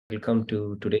Welcome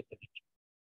to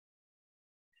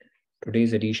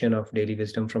today's edition of Daily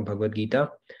Wisdom from Bhagavad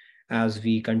Gita as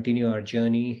we continue our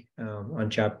journey on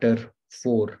chapter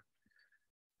 4.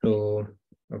 So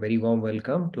a very warm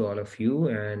welcome to all of you,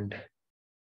 and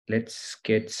let's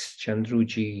get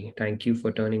Chandruji. Thank you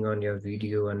for turning on your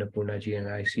video, Annapurnaji, and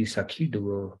I see Sakhi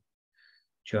duo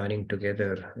joining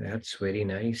together. That's very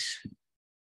nice.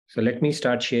 So let me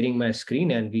start sharing my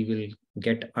screen and we will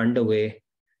get underway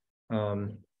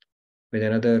with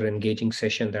another engaging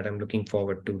session that I'm looking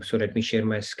forward to. So let me share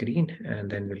my screen and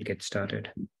then we'll get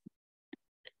started.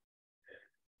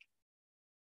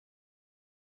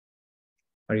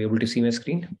 Are you able to see my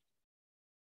screen?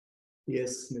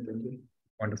 Yes, Nitin.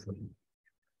 Wonderful.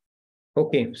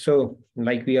 Okay, so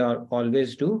like we are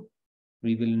always do,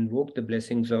 we will invoke the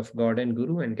blessings of God and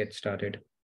Guru and get started.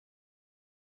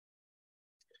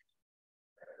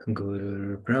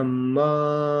 Guru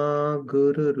Brahma,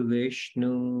 Guru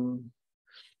Vishnu,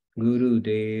 Guru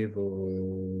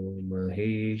Devo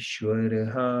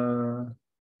Maheshwaraha,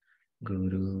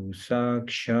 Guru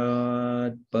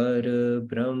Sakshat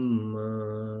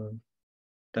Parabrahma,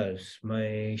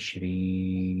 Tasmai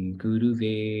Shri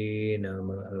Guruve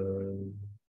Namaha.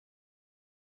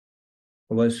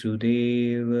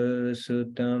 Vasudeva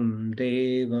Sutam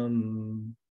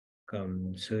Devam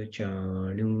Kamsa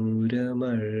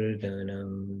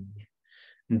Chanuramardanam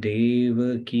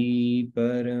Devaki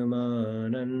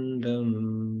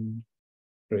Paramanandam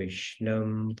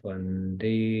Krishnam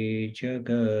Vande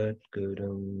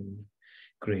Jagadgurum.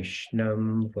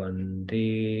 Krishnam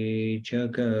Vande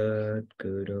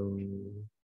Jagadgurum.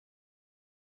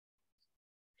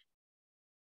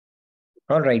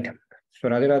 All right. So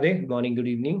Radhe Radhe, good morning, good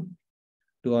evening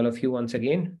to all of you once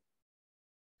again.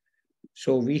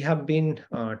 So we have been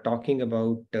talking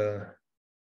about,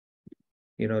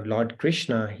 Lord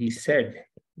Krishna. He said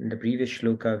in the previous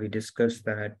shloka, we discussed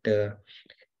that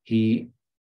he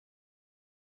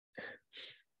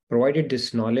provided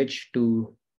this knowledge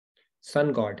to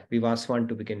sun god Vivaswan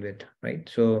to begin with, right?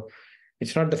 So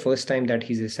it's not the first time that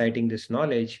he's reciting this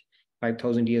knowledge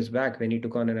 5,000 years back when he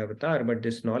took on an avatar, but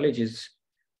this knowledge is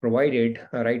provided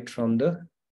right from the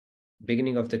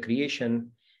beginning of the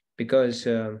creation, because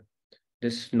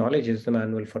this knowledge is the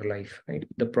manual for life, right?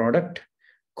 The product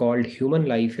called human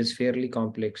life is fairly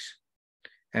complex.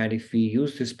 And if we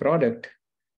use this product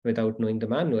without knowing the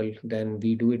manual, then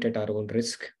we do it at our own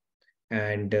risk.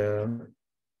 And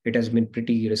it has been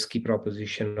pretty risky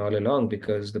proposition all along,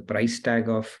 because the price tag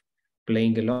of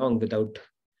playing along without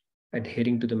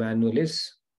adhering to the manual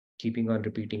is keeping on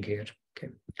repeating here.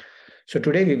 Okay. So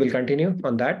today we will continue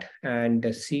on that and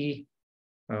see,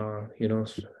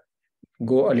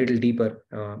 go a little deeper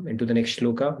into the next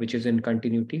shloka, which is in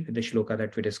continuity with the shloka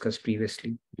that we discussed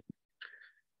previously.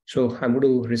 So I'm going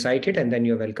to recite it and then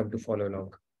you're welcome to follow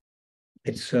along.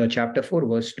 It's chapter 4,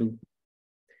 verse 2.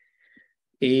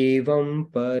 Evam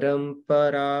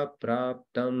parampara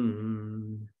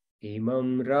praptam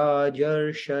imam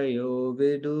rajarshayo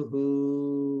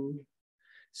viduhu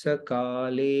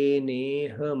sakale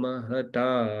neha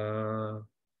mahata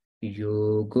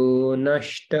yogo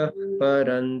nashta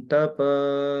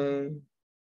parantapa.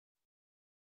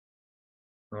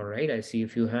 All right, I see a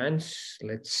few hands.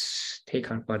 Let's take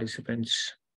our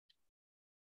participants.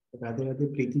 Radhe Radhe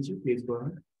Preeti ji, please go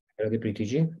ahead. Radhe Preeti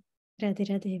ji. Radhe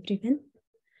Radhe everyone.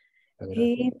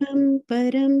 Evam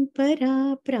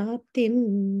parampara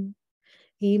praptim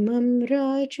imam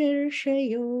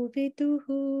rajarshayo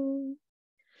viduhu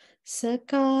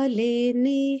sakale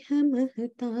neha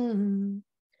mahata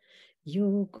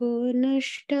yogo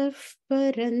nashtah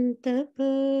parantapa.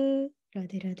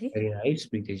 Radhe Radhe. Very nice,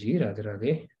 Preeti ji. Radhe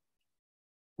Radhe.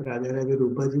 Radhe Radhe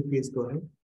Rupa ji, please go ahead.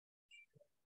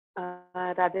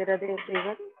 Radhe Radhe everyone. Radhe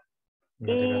Radhe.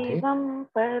 Evam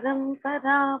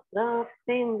parampara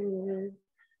praptim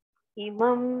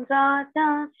imam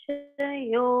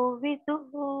rajashayo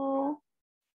viduhu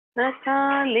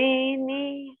sakale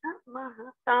neha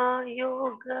mahata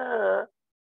yoga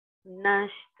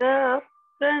nashta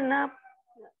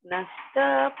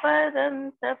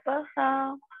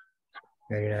parantapaha.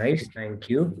 Very nice, thank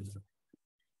you.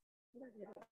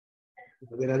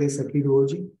 Radhe Radhe Sakhi duo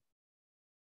ji.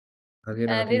 Radhe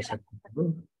Radhe Sakhi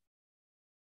duo.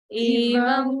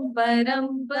 Evam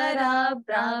parampara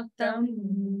praptam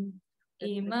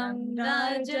imam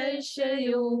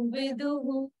rajarshayo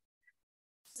viduhu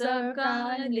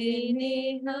sakale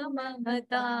neha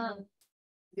mahata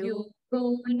yogo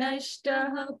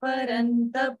nashtah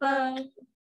parantapa.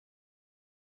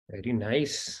 Very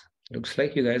nice. Looks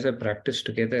like you guys have practiced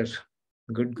together.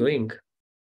 Good going.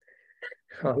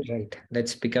 All right,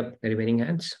 let's pick up the remaining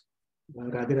hands.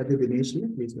 Radhe Radhe Dinesh,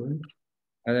 please go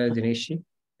ahead. Dinesh.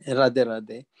 Radhe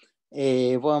Radhe.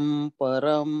 Evam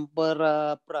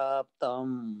parampara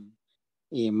praptam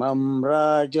imam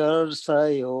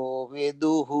rajarsayo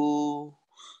viduhu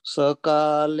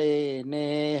sakale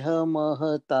neha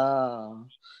mahata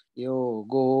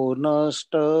yogo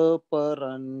nashta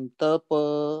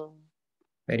parantapa.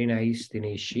 Very nice,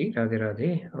 Dinesh. Radhe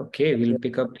Radhe. Okay, we'll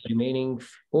pick up the remaining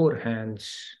 4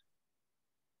 hands.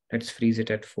 Let's freeze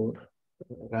it at 4.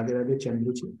 Radhe Radhe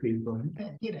Chandruji, please go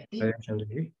ahead.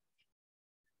 Chandruji.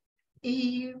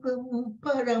 Evam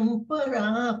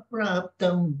parampara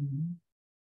praptam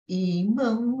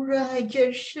imam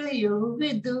rajarshayo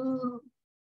vidu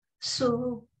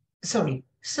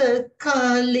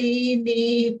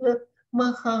sakalineva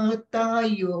mahata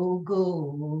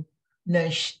yogo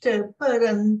nashta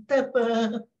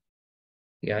parantapa.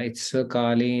 Yeah, it's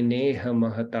Kali Neha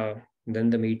Mahata.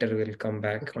 Then the meter will come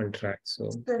back on track.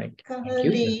 So thank you.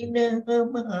 Sakalina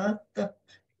mahata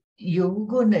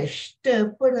yogo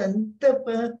nashta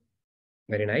parantapa.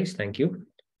 Very nice. Thank you.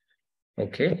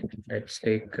 Okay, let's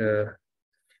take 4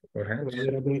 hands.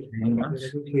 Radhe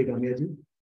Radhe Ramyaji.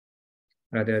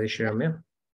 Radhe Radhe Shri Ramya.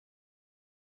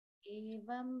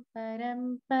 Evam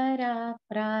parampara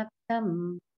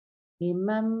praptam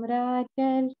imam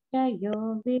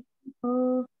rajarshayo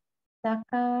vidhu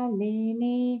sakale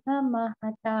neha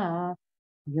mahata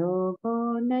yogo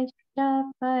nashta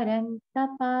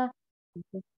parantapa.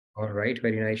 All right,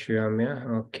 very nice, Shri Ramya.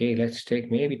 Okay, let's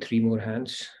take maybe 3 more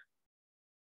hands.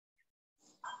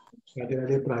 Radhe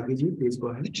Radhe Pragiji, please go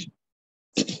ahead.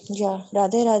 Yeah,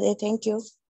 Radhe Radhe, thank you.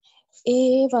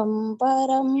 Evam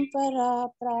parampara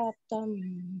praptam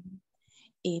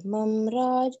imam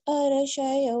raj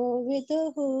arashayo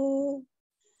viduhu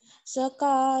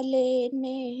sakale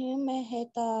neh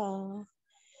mehta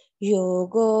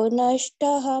yogo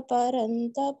nashtah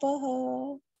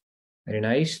parantapah. Very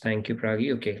nice. Thank you,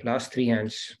 Pragi. Okay, last 3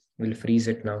 hands. We'll freeze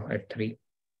it now at 3.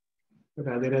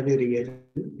 Radhe Radhe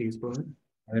Riyaji, please go ahead.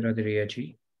 Radhe Radhe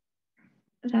Riyaji.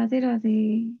 Radhe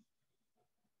Radhe.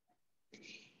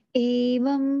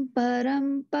 Evam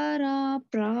parampara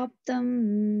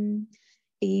praptam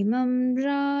imam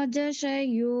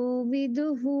rajashayo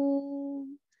viduhu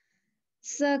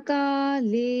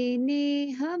sakale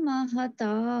neha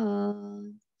mahata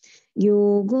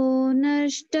yogo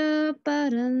nashta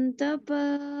parantapa.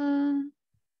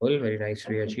 Well, very nice,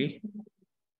 Riyaji.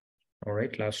 All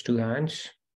right, last 2 hands.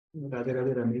 Radhe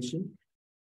Radhe Ramesh.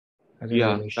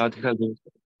 Yeah, Radhe Radhe.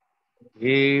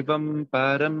 Evam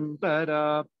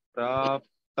parampara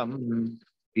praptam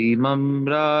imam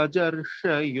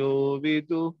rajarshayo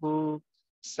viduhu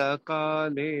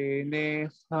sakale neha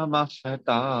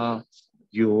mahata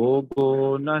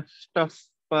yogo nashta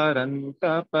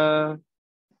parantapa.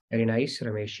 Very nice,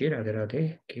 Ramesh. Radhe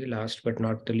Radhe. Okay, last but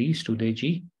not the least,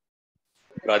 Udayji.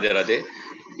 Radhe Radhe.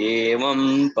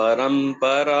 Evam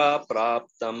parampara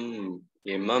praptam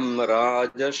imam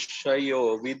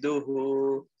rajashayo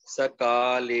viduhu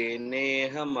sakale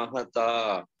neha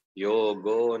mahata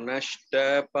yogo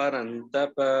nashta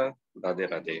parantapa. Radhe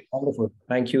Radhe. Wonderful.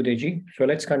 Thank you, Udayji. So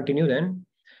let's continue then.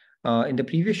 In the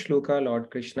previous shloka, Lord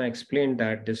Krishna explained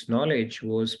that this knowledge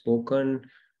was spoken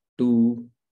to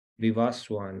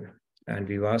Vivaswan, and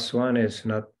Vivaswan is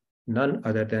none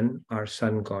other than our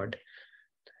sun god.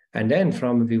 And then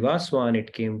from Vivaswan,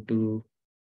 it came to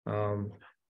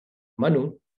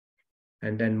Manu,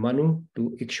 and then Manu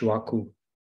to Ikshwaku.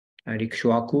 And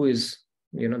Ikshwaku is,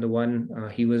 the one,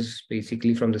 he was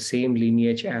basically from the same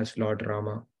lineage as Lord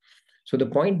Rama. So the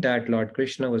point that Lord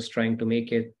Krishna was trying to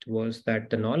make it was that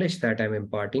the knowledge that I'm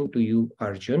imparting to you,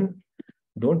 Arjun,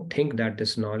 don't think that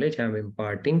this knowledge I'm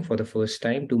imparting for the first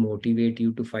time to motivate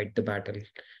you to fight the battle.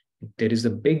 There is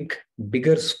a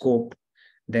bigger scope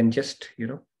than just,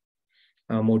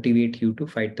 motivate you to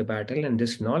fight the battle. And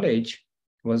this knowledge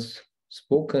was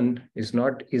spoken,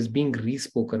 is being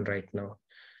re-spoken right now,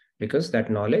 because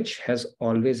that knowledge has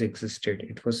always existed.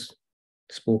 It was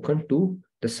spoken to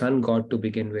the sun god to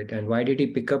begin with. And why did he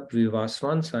pick up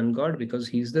Vivaswan, sun god? Because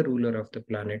he's the ruler of the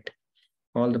planet,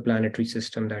 all the planetary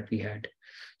system that we had.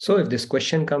 So if this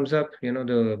question comes up,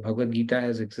 the Bhagavad Gita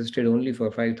has existed only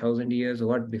for 5,000 years,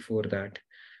 what before that?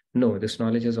 No, this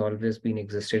knowledge has always been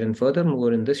existed. And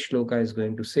furthermore, in this shloka is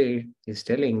going to say, he's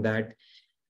telling that,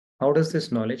 how does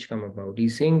this knowledge come about?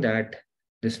 He's saying that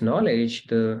this knowledge,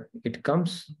 it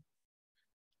comes,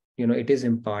 it is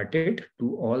imparted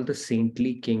to all the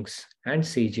saintly kings and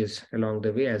sages along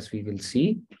the way, as we will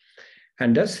see.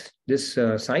 And thus, this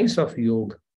science of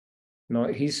yoga, now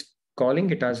he's calling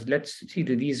it as, let's see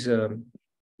these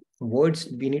words,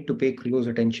 we need to pay close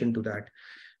attention to that.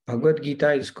 Bhagavad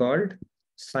Gita is called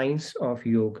science of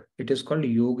yoga. It is called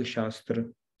Yoga Shastra.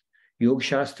 Yoga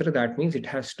Shastra, that means it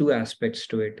has two aspects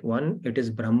to it. One, it is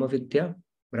Brahma Vidya.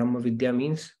 Brahma Vidya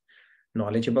means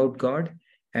knowledge about God.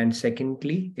 And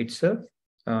secondly, it's a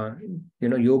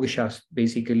Yoga Shastra,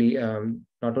 basically,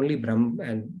 not only Brahma,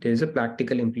 and there's a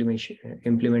practical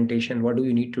implementation. What do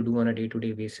you need to do on a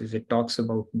day-to-day basis? It talks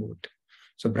about both.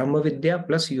 So Brahma Vidya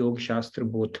plus Yoga Shastra,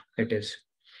 both it is.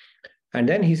 And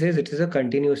then he says it is a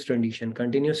continuous tradition.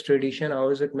 Continuous tradition, how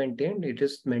is it maintained? It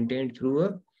is maintained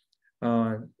through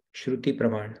a Shruti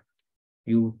Praman.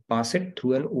 You pass it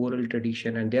through an oral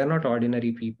tradition, and they are not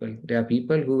ordinary people. They are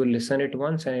people who will listen it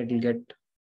once and it will get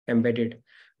embedded,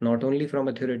 not only from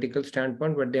a theoretical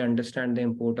standpoint, but they understand the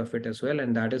import of it as well.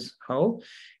 And that is how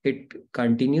it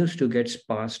continues to get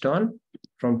passed on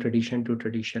from tradition to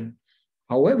tradition.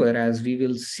 However, as we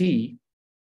will see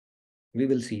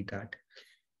that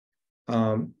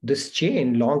this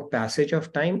chain, long passage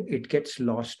of time, it gets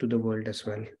lost to the world as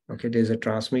well. Okay, there's a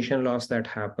transmission loss that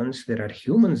happens. There are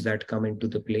humans that come into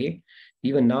the play.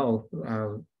 Even now,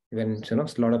 when a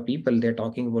lot of people, they're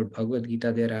talking about Bhagavad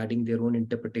Gita, they're adding their own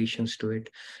interpretations to it.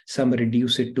 Some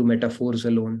reduce it to metaphors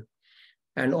alone.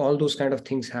 And all those kind of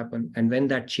things happen. And when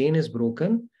that chain is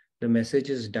broken, the message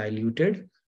is diluted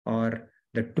or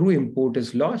the true import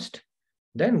is lost,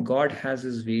 then God has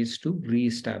his ways to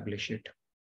re-establish it.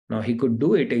 Now, he could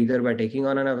do it either by taking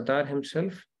on an avatar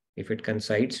himself, if it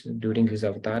coincides during his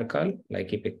avatar kal, like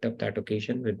he picked up that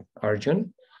occasion with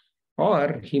Arjun,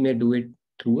 or he may do it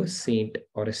through a saint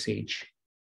or a sage.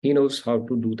 He knows how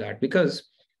to do that, because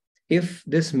if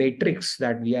this matrix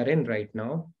that we are in right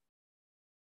now,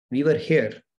 we were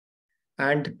here,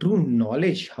 and true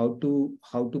knowledge how to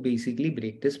basically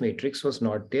break this matrix was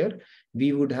not there,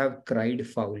 we would have cried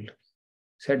foul,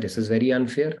 said this is very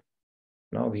unfair.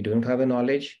 Now we don't have a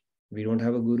knowledge, we don't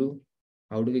have a guru.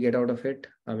 How do we get out of it?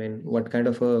 I mean, what kind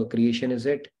of a creation is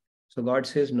it? So God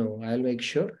says, no, I'll make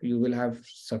sure you will have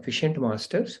sufficient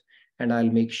masters, and I'll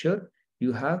make sure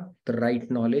you have the right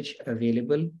knowledge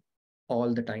available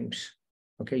all the times.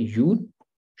 Okay, you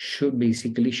should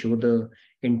basically show the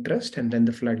interest, and then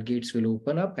the floodgates will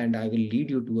open up, and I will lead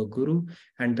you to a guru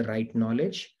and the right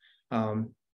knowledge.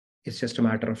 It's just a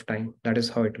matter of time. That is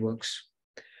how it works.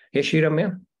 Yes, Shri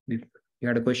Ramya, you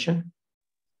had a question?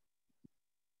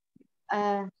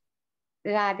 Radhe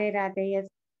Radhe, yes.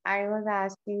 I was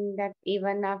asking that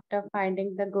even after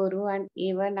finding the guru and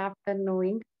even after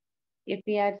knowing, if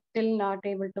we are still not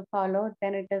able to follow,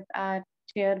 then it is our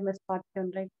sheer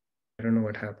misfortune, right? I don't know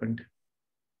what happened.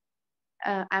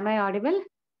 Am I audible?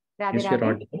 Radhe Yes, you're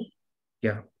Radhe? audible.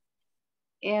 Yeah.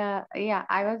 Yeah.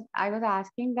 I was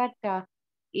asking that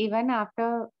even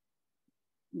after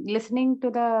listening to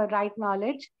the right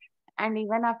knowledge, and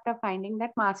even after finding that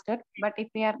master, but if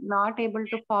we are not able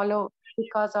to follow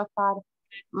because of our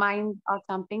mind or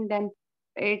something, then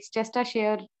it's just a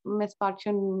sheer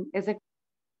misfortune, is it?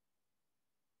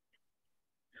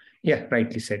 Yeah,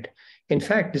 rightly said. In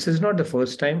fact, this is not the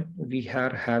first time we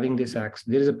are having this access.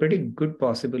 There is a pretty good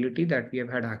possibility that we have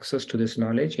had access to this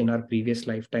knowledge in our previous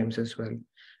lifetimes as well.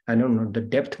 I don't know, the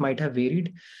depth might have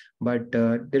varied, but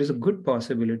there is a good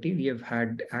possibility we have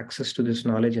had access to this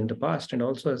knowledge in the past and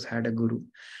also has had a guru.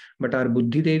 But our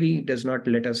Buddhi Devi does not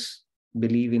let us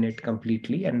believe in it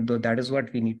completely. And that is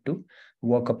what we need to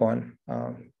work upon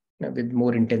with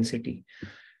more intensity.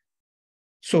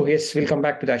 So yes, we'll come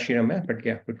back to the Ashram, but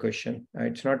yeah, good question.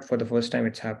 It's not for the first time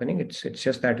it's happening. It's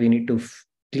just that we need to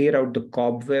clear out the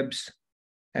cobwebs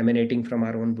emanating from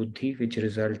our own buddhi, which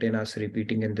result in us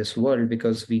repeating in this world,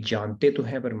 because we jante to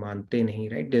hai par mante nahi,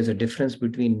 right? There's a difference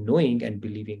between knowing and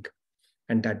believing,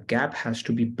 and that gap has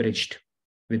to be bridged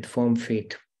with firm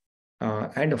faith,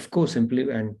 and of course,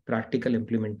 and practical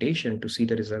implementation to see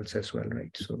the results as well,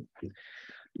 right? So,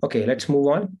 okay, let's move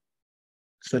on.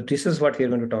 So this is what we're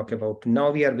going to talk about.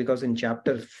 Now because in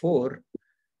chapter 4,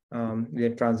 we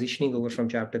are transitioning over from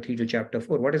chapter 3 to chapter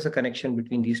 4. What is the connection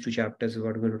between these two chapters is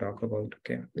what we're going to talk about.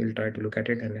 Okay, we'll try to look at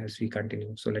it and as we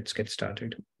continue. So let's get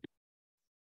started.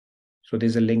 So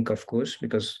there's a link, of course,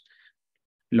 because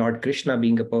Lord Krishna,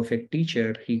 being a perfect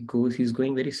teacher, he's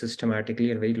going very systematically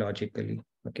and very logically.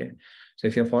 Okay, so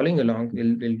if you're following along,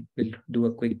 we'll do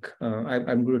a quick,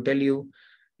 I'm going to tell you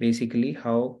basically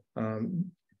how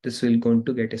this will going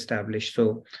to get established.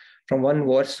 So from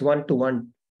verse 1 to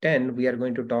 110, we are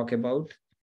going to talk about,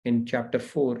 in chapter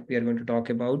 4, we are going to talk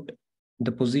about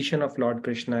the position of Lord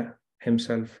Krishna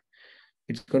himself.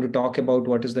 It's going to talk about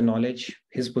what is the knowledge,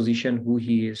 his position, who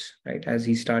he is, right? As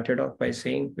he started off by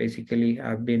saying, basically,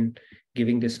 I've been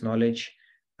giving this knowledge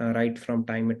right from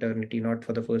time eternity, not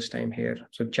for the first time here.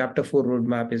 So chapter 4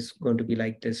 roadmap is going to be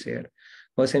like this here.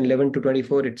 Verse 11 to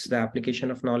 24, it's the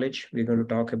application of knowledge. We're going to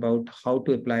talk about how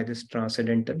to apply this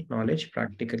transcendental knowledge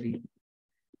practically.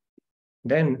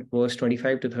 Then verse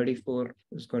 25 to 34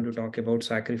 is going to talk about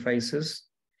sacrifices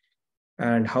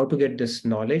and how to get this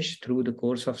knowledge through the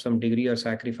course of some degree or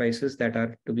sacrifices that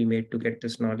are to be made to get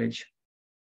this knowledge.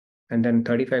 And then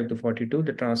 35 to 42,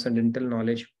 the transcendental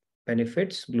knowledge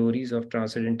benefits, glories of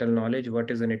transcendental knowledge. What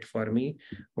is in it for me?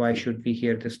 Why should we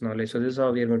hear this knowledge? So this is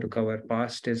how we are going to cover.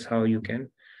 Past is how you can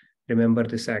remember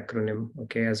this acronym,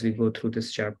 okay, as we go through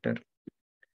this chapter.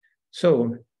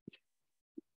 So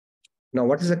now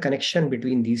what is the connection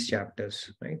between these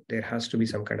chapters, right? There has to be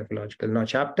some kind of logical. Now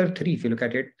chapter 3, if you look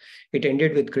at it, it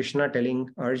ended with Krishna telling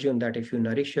Arjun that if you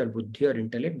nourish your buddhi or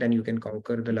intellect, then you can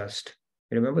conquer the lust.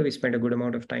 Remember, we spent a good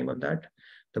amount of time on that.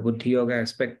 The buddhi yoga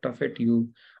aspect of it, you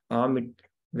arm it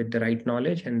with the right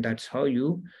knowledge, and that's how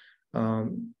you,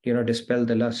 dispel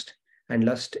the lust. And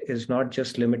lust is not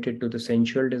just limited to the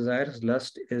sensual desires.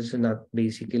 Lust is not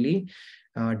basically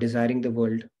desiring the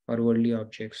world or worldly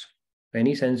objects.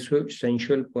 Any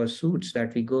sensual pursuits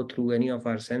that we go through any of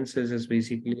our senses is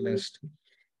basically lust.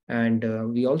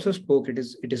 And we also spoke, it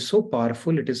is so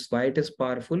powerful. It is why it is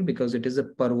powerful, because it is a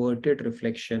perverted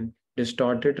reflection,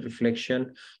 distorted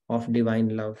reflection of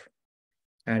divine love.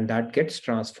 And that gets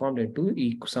transformed into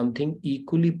something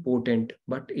equally potent,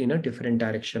 but in a different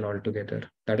direction altogether.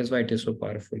 That is why it is so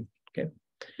powerful. Okay.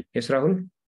 Yes, Rahul?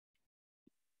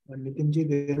 Nitinji,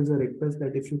 there is a request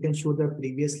that if you can show the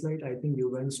previous slide, I think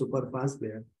you went super fast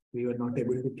there. We were not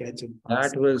able to catch it.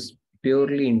 That was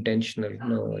purely intentional.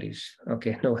 No worries.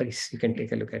 Okay, no worries. You can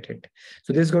take a look at it.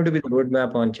 So this is going to be the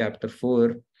roadmap on chapter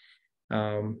 4.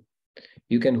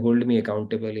 You can hold me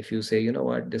accountable if you say, you know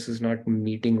what, this is not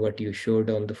meeting what you showed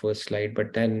on the first slide,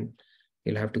 but then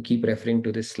you'll have to keep referring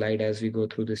to this slide as we go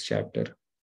through this chapter.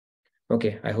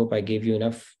 Okay, I hope I gave you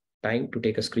enough time to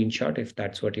take a screenshot if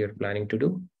that's what you're planning to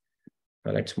do.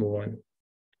 Now let's move on.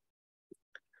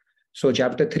 So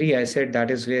chapter 3, I said that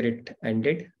is where it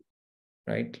ended,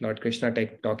 right? Lord Krishna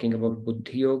talking about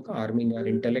buddhi yoga, arming our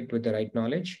intellect with the right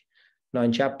knowledge. Now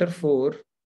in chapter 4,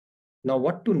 now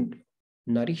what to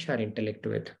nourish our intellect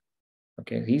with?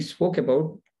 Okay, he spoke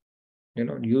about,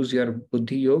 use your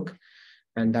buddhi yoga,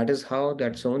 and that's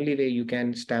the only way you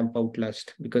can stamp out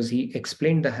lust, because he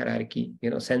explained the hierarchy.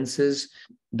 Senses,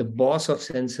 the boss of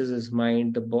senses is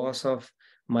mind, the boss of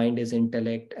mind is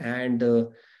intellect, and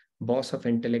the boss of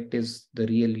intellect is the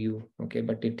real you. Okay,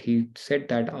 but he said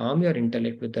that arm your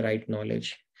intellect with the right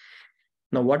knowledge.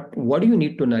 Now, what do you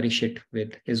need to nourish it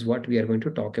with is what we are going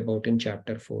to talk about in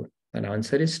chapter 4. An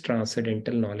answer is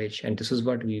transcendental knowledge, and this is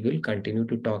what we will continue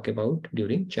to talk about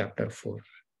during chapter 4.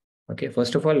 Okay,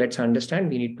 first of all, let's understand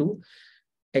we need to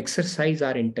exercise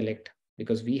our intellect,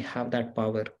 because we have that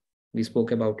power. We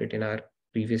spoke about it in our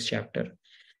previous chapter.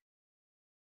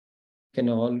 You can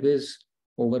always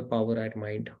overpower our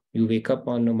mind. You wake up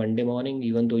on a Monday morning,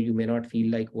 even though you may not feel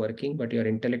like working, but your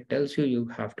intellect tells you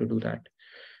have to do that,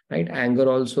 right? Anger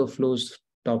also flows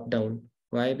top down.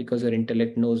 Why? Because your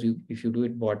intellect knows if you do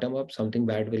it bottom up, something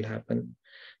bad will happen.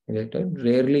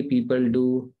 Rarely people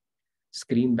do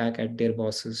scream back at their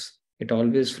bosses. It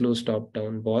always flows top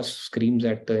down. Boss screams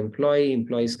at the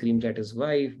employee screams at his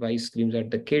wife screams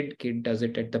at the kid does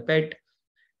it at the pet,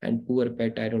 and poor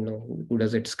pet, I don't know who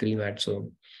does it scream at.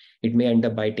 So it may end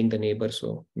up biting the neighbor.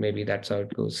 So maybe that's how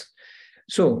it goes.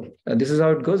 So this is how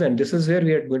it goes. And this is where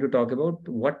we are going to talk about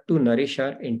what to nourish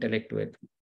our intellect with.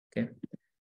 Okay.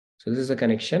 So this is the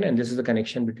connection, and this is the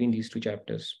connection between these two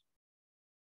chapters.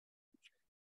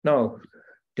 Now,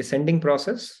 descending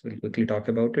process, we'll quickly talk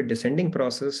about it. Descending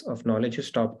process of knowledge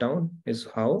is top down, is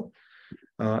how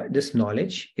this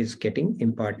knowledge is getting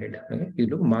imparted. Okay? You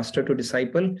look master to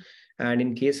disciple, and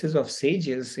in cases of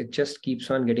sages, it just keeps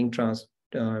on getting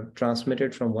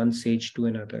transmitted from one sage to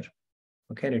another.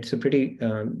 Okay, and it's a pretty,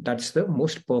 that's the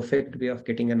most perfect way of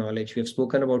getting a knowledge. We have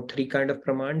spoken about 3 kinds of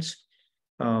pramans.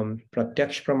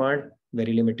 Pratyaksh praman,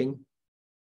 very limiting,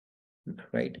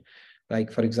 right?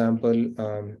 Like, for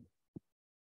example,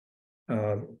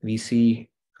 we see,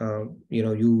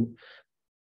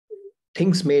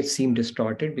 things may seem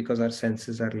distorted because our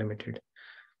senses are limited.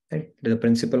 Right? The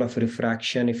principle of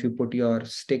refraction, if you put your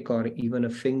stick or even a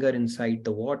finger inside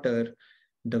the water,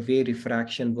 the way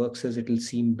refraction works is it will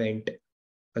seem bent.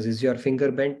 Because is your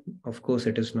finger bent? Of course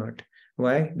it is not.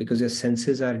 Why? Because your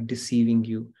senses are deceiving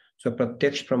you. So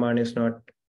Pratyaksh Praman is not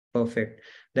perfect.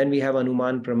 Then we have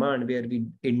Anuman Praman, where we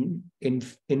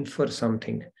infer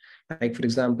something. Like, for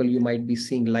example, you might be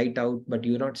seeing light out, but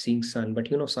you're not seeing sun, but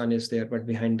sun is there, but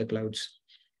behind the clouds.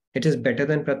 It is better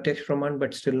than Pratyaksh Praman,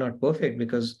 but still not perfect,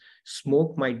 because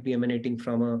smoke might be emanating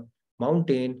from a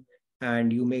mountain,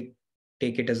 and you may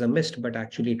take it as a mist, but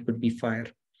actually it could be fire.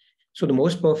 So the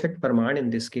most perfect praman in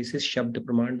this case is Shabd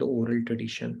Praman, the oral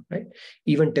tradition, right?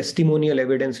 Even testimonial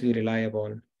evidence we rely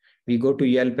upon. We go to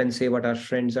Yelp and say what our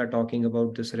friends are talking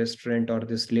about this restaurant or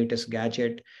this latest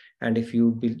gadget. And if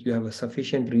you have a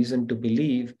sufficient reason to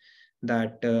believe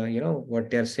that, what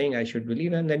they're saying, I should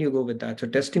believe, and then you go with that. So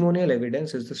testimonial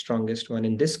evidence is the strongest one.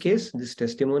 In this case, this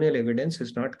testimonial evidence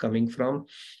is not coming from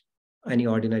any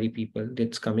ordinary people.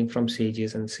 It's coming from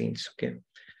sages and saints, okay?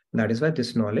 That is why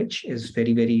this knowledge is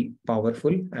very, very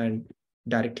powerful and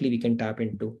directly we can tap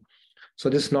into. So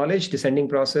this knowledge descending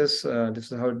process,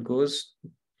 this is how it goes.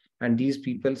 And these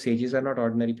people, sages, are not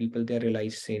ordinary people. They are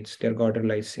realized saints. They are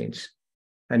God-realized saints.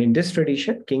 And in this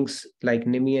tradition, kings like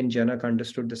Nimi and Janak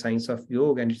understood the science of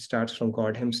yoga, and it starts from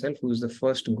God himself, who is the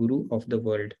first guru of the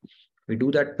world. We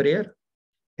do that prayer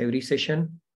every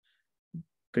session.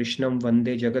 Krishnam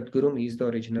Vande Jagat Gurum, he is the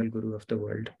original guru of the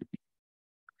world.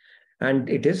 And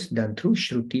it is done through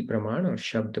Shruti Praman or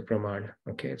Shabd Praman.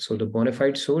 Okay, so the bona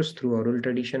fide source through oral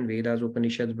tradition, Vedas,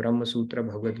 Upanishads, Brahma Sutra,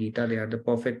 Bhagavad Gita, they are the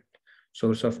perfect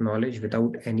source of knowledge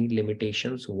without any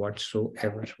limitations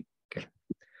whatsoever. Okay,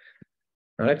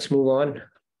 now let's move on.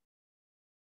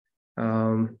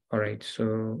 All right,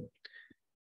 so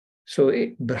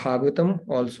Bhagavatam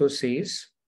also says,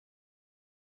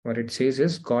 what it says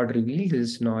is God revealed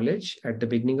his knowledge at the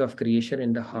beginning of creation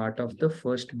in the heart of the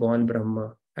firstborn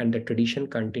Brahma, and the tradition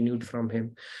continued from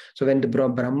him. So when the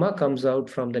Brahma comes out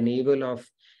from the navel of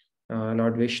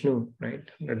Lord Vishnu, right,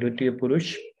 the Dvitiya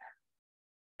Purush,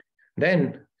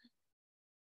 then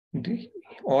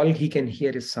all he can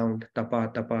hear is sound,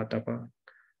 tapa, tapa, tapa.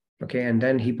 Okay, and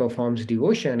then he performs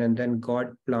devotion, and then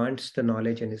God plants the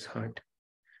knowledge in his heart.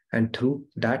 And through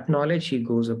that knowledge, he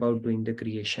goes about doing the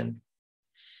creation.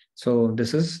 So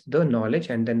this is the knowledge,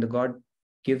 and then the God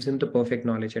gives him the perfect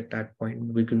knowledge at that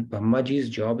point. Because Brahmaji's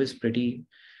job is pretty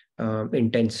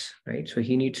intense, right? So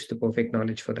he needs the perfect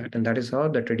knowledge for that. And that is how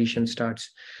the tradition starts.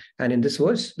 And in this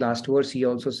verse, last verse, he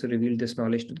also revealed this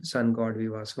knowledge to the sun god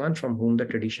Vivaswan, from whom the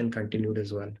tradition continued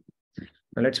as well.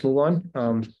 Now let's move on.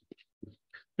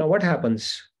 Now what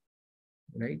happens,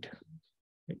 right?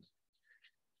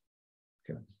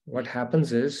 Okay. What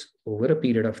happens is, over a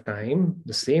period of time,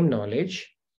 the same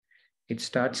knowledge, it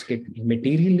starts getting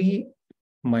materially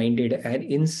minded, and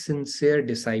insincere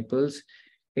disciples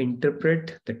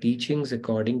interpret the teachings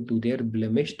according to their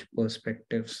blemished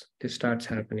perspectives. This starts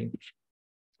happening.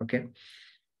 Okay.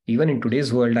 Even in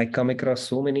today's world, I come across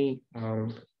so many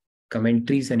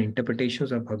commentaries and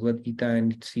interpretations of Bhagavad Gita,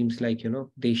 and it seems like,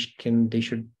 they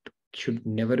should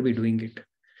never be doing it.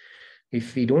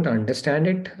 If we don't understand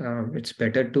it, it's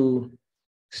better to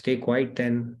stay quiet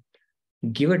than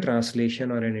give a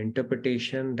translation or an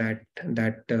interpretation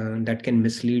that can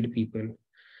mislead people.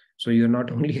 So you're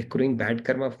not only accruing bad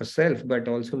karma for self, but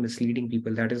also misleading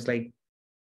people. That is like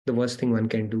the worst thing one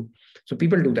can do. So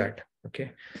people do that.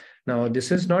 Okay. Now,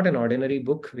 this is not an ordinary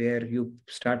book where you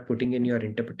start putting in your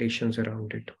interpretations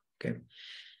around it. Okay.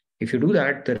 If you do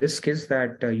that, the risk is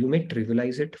that you may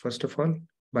trivialize it, first of all,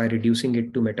 by reducing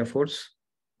it to metaphors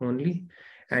only.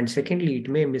 And secondly, it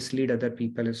may mislead other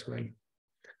people as well.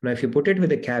 Now, if you put it with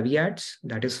the caveats,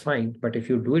 that is fine. But if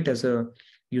you do it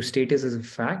you state it as a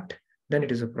fact, then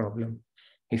it is a problem.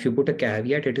 If you put a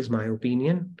caveat, it is my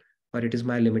opinion, or it is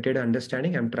my limited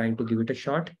understanding, I'm trying to give it a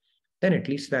shot, then at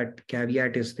least that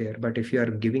caveat is there. But if you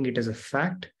are giving it as a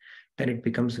fact, then it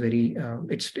becomes very,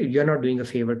 you're not doing a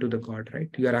favor to the God, right?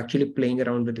 You are actually playing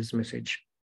around with this message.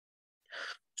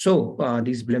 So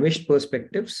these blemished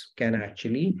perspectives can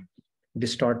actually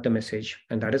distort the message.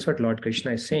 And that is what Lord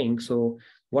Krishna is saying. So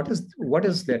what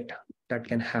is that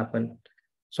can happen?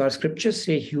 So our scriptures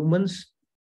say humans,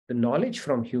 the knowledge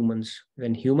from humans,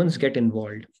 when humans get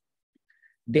involved,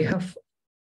 they have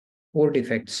 4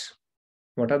 defects.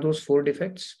 What are those 4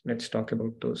 defects? Let's talk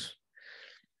about those.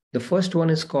 The first one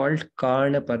is called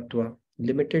Karnapatva,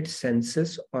 limited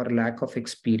senses or lack of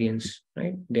experience,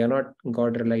 right? They are not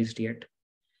God-realized yet.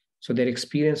 So their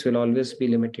experience will always be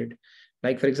limited.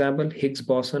 Like, for example, Higgs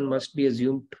boson must be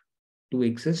assumed to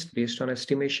exist based on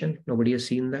estimation. Nobody has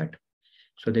seen that.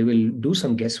 So they will do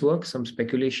some guesswork, some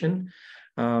speculation,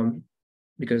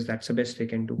 because that's the best they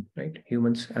can do, right?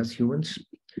 Humans as humans.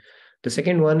 The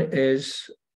second one is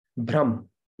Brahm,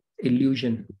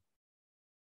 illusion,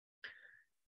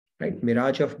 right?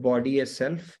 Mirage of body as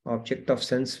self, object of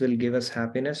sense will give us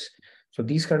happiness. So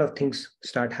these kind of things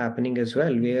start happening as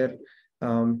well, where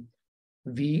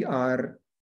we are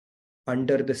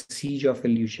under the siege of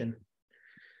illusion.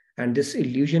 And this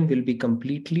illusion will be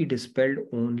completely dispelled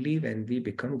only when we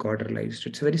become God-realized.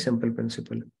 It's a very simple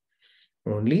principle.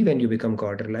 Only when you become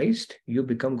God-realized, you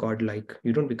become God-like.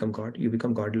 You don't become God, you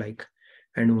become God-like.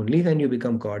 And only when you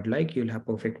become God-like, you'll have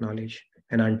perfect knowledge.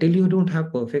 And until you don't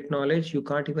have perfect knowledge, you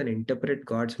can't even interpret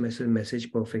God's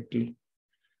message perfectly.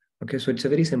 Okay, so it's a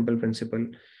very simple principle.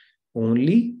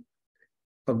 Only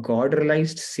a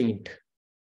God-realized saint,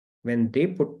 when they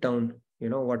put down,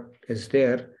 what is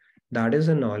there, that is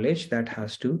a knowledge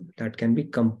that can be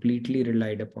completely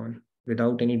relied upon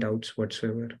without any doubts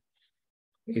whatsoever.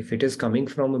 If it is coming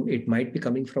from, it might be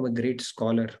coming from a great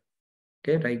scholar.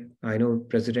 Okay, like I know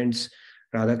presidents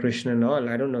Radha Krishna and all,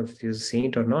 I don't know if he's a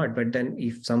saint or not, but then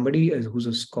if somebody who's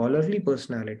a scholarly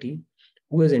personality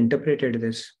who has interpreted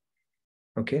this,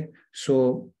 okay,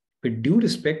 so with due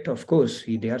respect, of course,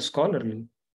 they are scholarly,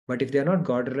 but if they are not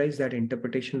God-realized, that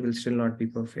interpretation will still not be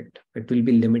perfect. It will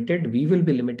be limited. We will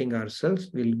be limiting ourselves.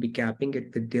 We'll be capping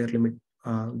it with their limit,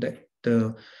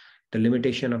 the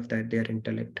limitation of their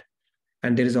intellect.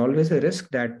 And there is always a risk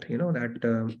that,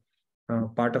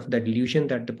 part of that illusion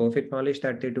that the perfect knowledge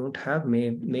that they don't have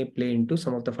may play into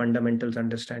some of the fundamentals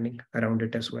understanding around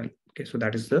it as well. Okay, so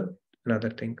that is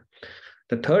another thing.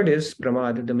 The third is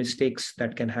pramad, the mistakes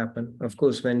that can happen. Of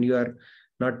course, when you are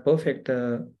not perfect,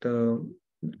 the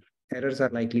errors are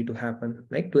likely to happen.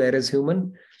 Like to err is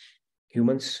human.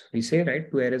 Humans, we say, right?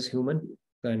 To err is human,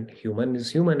 and human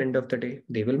is human. End of the day,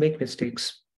 they will make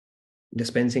mistakes.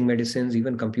 Dispensing medicines,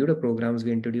 even computer programs,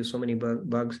 we introduce so many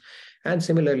bugs. And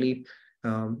similarly,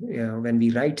 when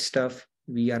we write stuff,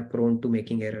 we are prone to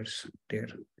making errors there.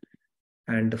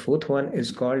 And the fourth one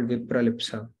is called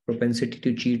vipralipsa, propensity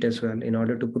to cheat as well. In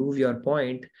order to prove your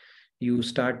point, you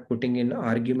start putting in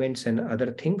arguments and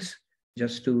other things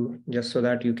just so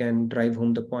that you can drive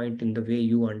home the point in the way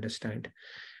you understand.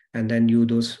 And then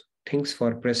those things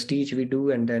for prestige we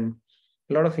do, and then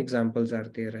a lot of examples are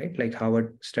there, right? Like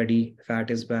Harvard study,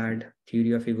 fat is bad,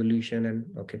 theory of evolution, and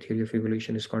okay, theory of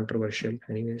evolution is controversial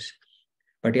anyways.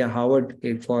 But yeah, Harvard,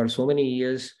 for so many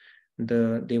years,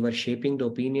 they were shaping the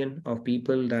opinion of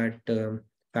people that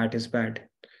fat is bad.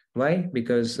 Why?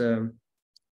 Because the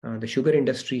sugar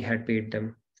industry had paid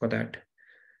them for that.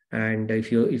 And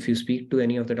if you speak to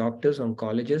any of the doctors,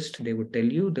 oncologists, they would tell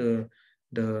you the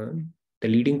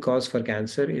leading cause for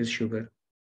cancer is sugar.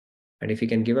 And if we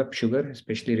can give up sugar,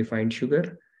 especially refined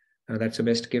sugar, that's the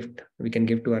best gift we can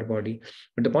give to our body.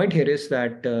 But the point here is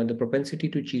that the propensity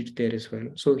to cheat there as well.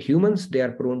 So humans, they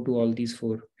are prone to all these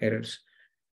four errors: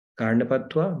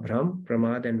 karnapatva, bhram,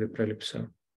 pramad, and vipralipsa.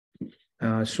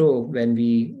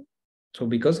 So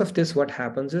because of this, what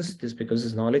happens is this: because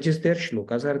this knowledge is there,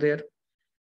 shlokas are there.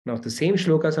 Now the same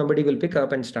shloka somebody will pick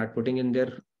up and start putting in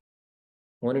their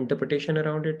own interpretation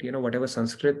around it. Whatever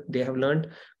Sanskrit they have learned,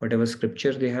 whatever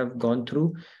scriptures they have gone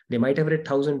through, they might have read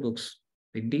 1,000 books.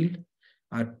 Big deal.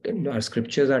 Our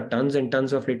scriptures are tons and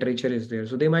tons of literature is there.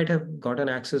 So they might have gotten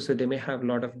access, so they may have a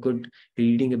lot of good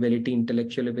reading ability,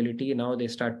 intellectual ability. Now they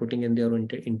start putting in their own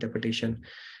interpretation.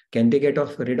 Can they get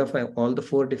rid of all the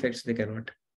four defects? They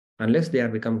cannot. Unless they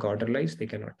have become God-realized, they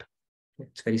cannot.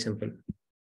 It's very simple.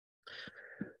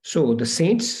 So the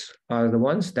saints are the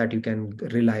ones that you can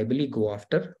reliably go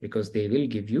after, because they will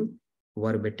give you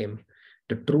verbatim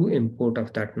the true import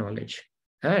of that knowledge.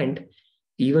 And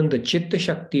even the Chitta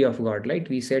Shakti of God, like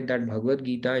we said that Bhagavad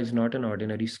Gita is not an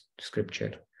ordinary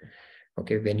scripture.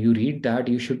 Okay, when you read that,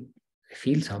 you should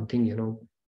feel something,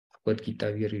 Bhagavad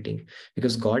Gita we are reading,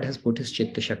 because God has put his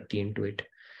Chitta Shakti into it.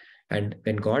 And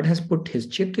when God has put his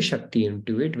Chitta Shakti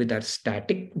into it with our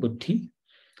static buddhi,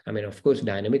 I mean, of course,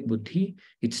 dynamic buddhi,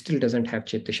 it still doesn't have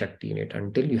Chitta Shakti in it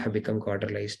until you have become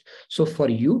God-realized. So for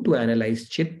you to analyze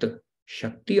Chitta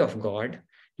Shakti of God,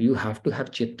 you have to have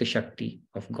Chitta Shakti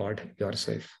of God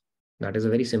yourself. That is a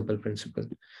very simple principle.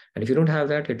 And if you don't have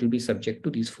that, it will be subject to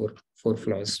these four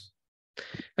flaws.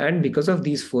 And because of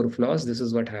these four flaws, this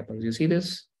is what happens. You see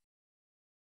this?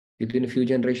 Within a few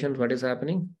generations, what is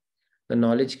happening? The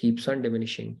knowledge keeps on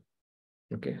diminishing.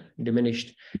 Okay,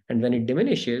 diminished. And when it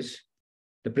diminishes,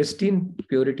 the pristine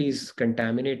purity is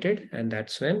contaminated, and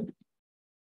that's when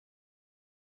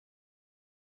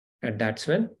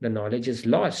the knowledge is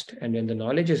lost. And when the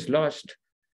knowledge is lost,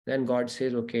 then God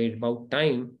says, okay, about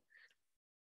time,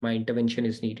 my intervention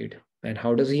is needed. And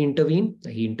how does he intervene?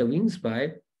 He intervenes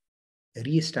by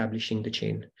re-establishing the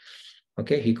chain.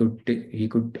 Okay, he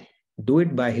could do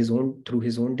it by through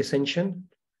his own dissension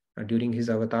during his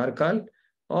avatar kal,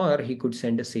 or he could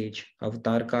send a sage.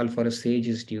 Avatar kal for a sage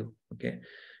is due. Okay,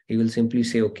 he will simply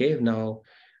say, okay, now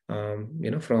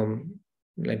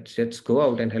let's go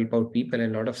out and help out people,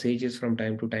 and a lot of sages from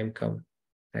time to time come,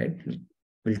 right?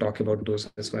 We'll talk about those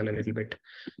as well a little bit.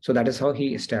 So that is how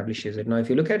he establishes it. Now, if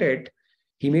you look at it,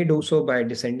 he may do so by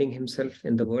descending himself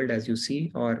in the world, as you see,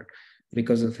 or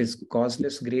because of his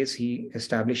causeless grace, he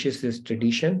establishes this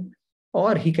tradition,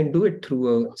 or he can do it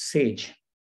through a sage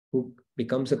who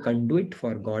becomes a conduit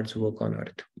for God's work on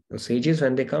earth. The sages,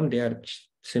 when they come, they are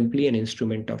simply an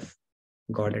instrument of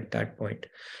God at that point.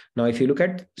 Now, if you look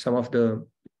at some of the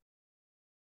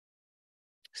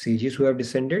sages who have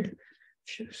descended,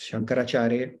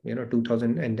 Shankaracharya,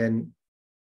 2000, and then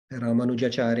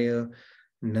Ramanujacharya,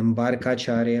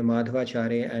 Nambarkacharya,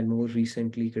 Madhvacharya, and more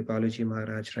recently Kripalaji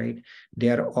Maharaj, right? They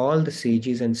are all the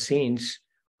sages and saints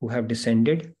who have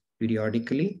descended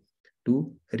periodically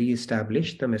to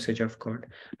re-establish the message of God.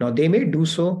 Now, they may do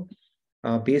so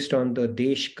based on the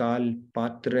Desh, Kal,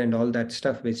 Patra, and all that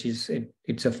stuff, which is,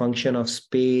 it's a function of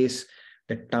space,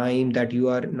 the time that you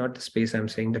are, not the space I'm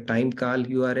saying, the time, Kal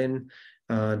you are in,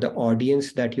 the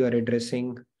audience that you are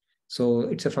addressing. So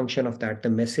it's a function of that, the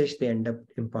message they end up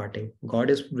imparting. God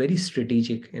is very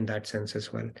strategic in that sense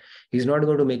as well. He's not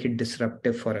going to make it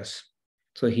disruptive for us.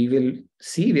 So he will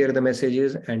see where the message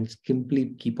is and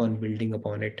simply keep on building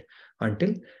upon it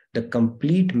until the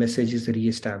complete message is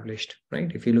re-established,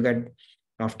 right? If you look at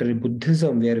after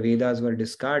Buddhism, where Vedas were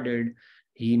discarded,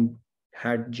 he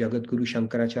had Jagadguru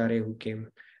Shankaracharya who came.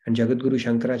 And Jagadguru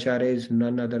Shankaracharya is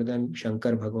none other than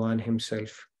Shankar Bhagwan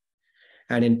himself.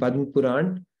 And in Padma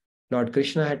Puran, Lord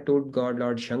Krishna had told God,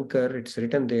 Lord Shankar, it's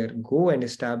written there, go and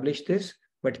establish this,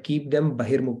 but keep them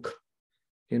bahirmukh.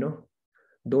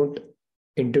 Don't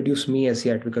introduce me as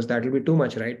yet, because that will be too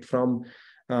much, right? From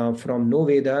no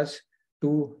Vedas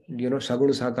to,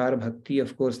 Saguna Sakar Bhakti,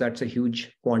 of course, that's a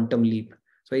huge quantum leap.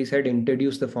 So he said,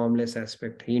 introduce the formless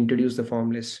aspect. He introduced the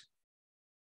formless,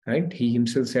 right? He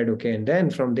himself said, okay. And then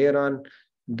from there on,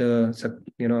 then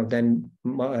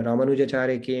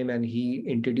Ramanujacharya came and he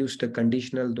introduced the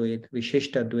conditional Dvait,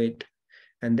 Vishishta Dvait.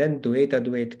 And then Dvait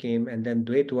Advait came, and then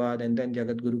Dvaitvad, and then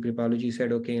Jagadguru Kripalaji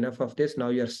said, okay, enough of this. Now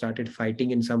you have started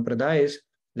fighting in Sampradayas.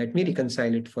 Let me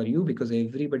reconcile it for you, because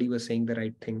everybody was saying the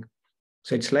right thing.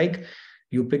 So it's like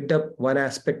you picked up one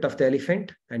aspect of the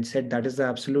elephant and said, that is the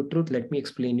absolute truth. Let me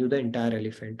explain you the entire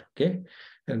elephant. Okay.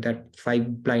 And that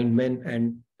 5 blind men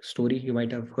and story you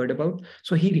might have heard about.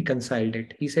 So he reconciled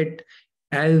it. He said,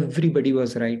 everybody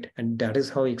was right. And that is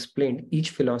how he explained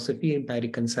each philosophy by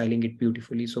reconciling it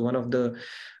beautifully. So one of the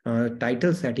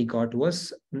titles that he got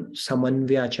was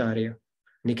Samanvyacharya,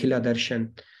 Nikhila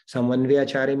Darshan.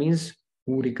 Samanvyacharya means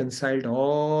who reconciled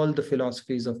all the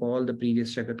philosophies of all the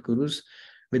previous Jagat Gurus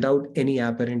without any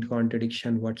apparent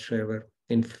contradiction whatsoever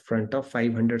in front of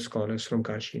 500 scholars from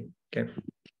Kashi. Okay.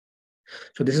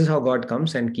 So this is how God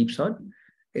comes and keeps on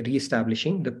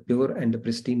re-establishing the pure and the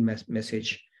pristine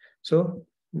message. So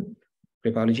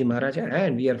Kripalaji Maharaj,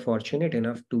 and we are fortunate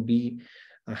enough to be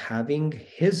having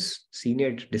his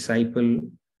senior disciple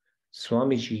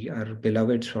Swamiji, our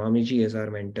beloved Swamiji, as our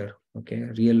mentor, okay,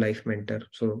 real life mentor.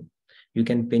 So you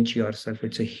can pinch yourself.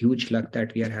 It's a huge luck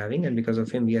that we are having, and because of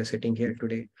him, we are sitting here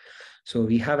today. So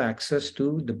we have access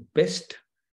to the best,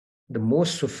 the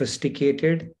most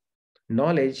sophisticated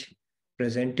knowledge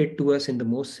presented to us in the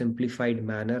most simplified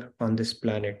manner on this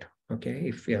planet. Okay,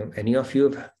 if any of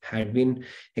you had been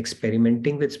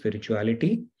experimenting with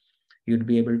spirituality, you'd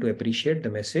be able to appreciate the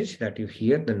message that you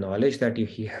hear, the knowledge that you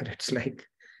hear. It's like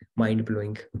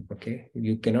mind-blowing. Okay,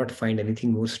 you cannot find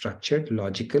anything more structured,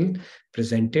 logical,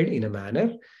 presented in a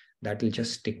manner that will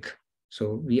just stick.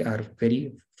 So we are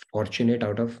very fortunate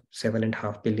out of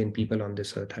 7.5 billion people on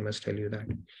this earth, I must tell you that.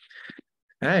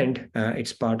 And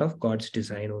it's part of God's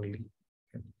design only,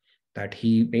 that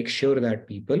he makes sure that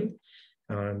people,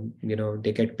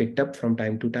 they get picked up from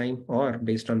time to time, or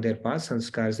based on their past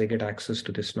sanskars, they get access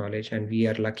to this knowledge. And we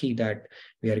are lucky that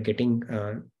we are getting,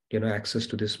 access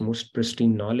to this most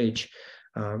pristine knowledge.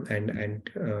 And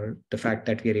the fact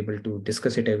that we are able to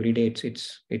discuss it every day,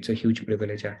 it's a huge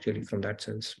privilege actually from that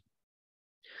sense.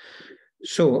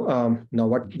 So now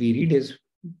what we read is,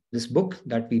 this book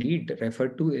that we read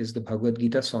referred to is the Bhagavad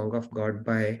Gita Song of God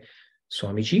by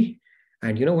Swamiji.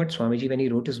 And you know what, Swamiji, when he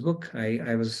wrote his book, he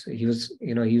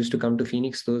used to come to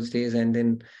Phoenix those days. And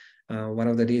then one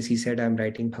of the days he said, I'm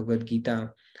writing Bhagavad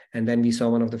Gita. And then we saw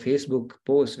one of the Facebook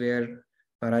posts where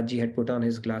Maharajji had put on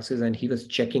his glasses and he was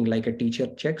checking like a teacher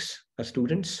checks a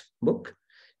student's book.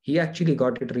 He actually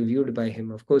got it reviewed by him.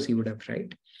 Of course, he would have,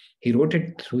 right? He wrote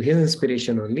it through his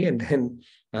inspiration only. And then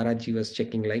Maharajji was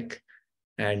checking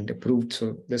and approved.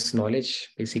 So this knowledge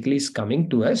basically is coming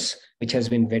to us, which has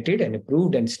been vetted and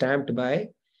approved and stamped by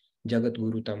Jagat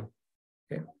Guru Tam.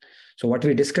 Okay. So what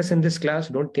we discuss in this class,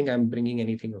 don't think I'm bringing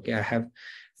anything. Okay,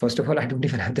 first of all, I don't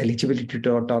even have the eligibility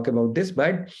to talk about this,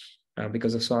 but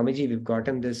because of Swamiji, we've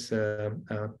gotten this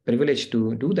privilege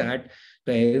to do that.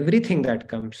 So everything that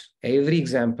comes, every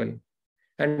example,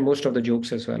 And most of the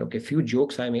jokes as well. Okay, few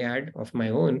jokes I may add of my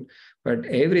own, but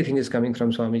everything is coming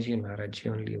from Swamiji and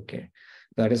Maharajji only. Okay,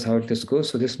 that is how this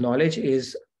goes. So this knowledge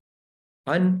is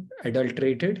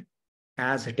unadulterated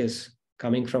as it is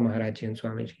coming from Maharajji and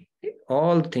Swamiji.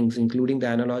 All things, including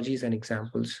the analogies and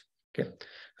examples. Okay,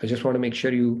 I just want to make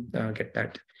sure you get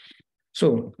that.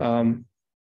 So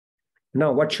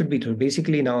now what should be true?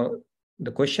 Basically, now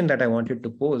the question that I wanted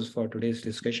to pose for today's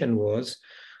discussion was,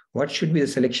 what should be the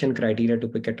selection criteria to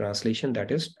pick a translation that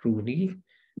is truly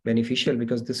beneficial?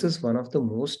 Because this is one of the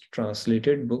most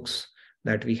translated books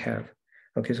that we have.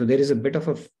 Okay, so there is a bit of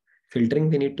a filtering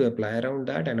we need to apply around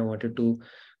that. And I wanted to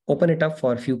open it up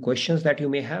for a few questions that you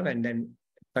may have, and then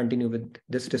continue with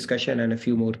this discussion and a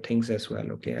few more things as well.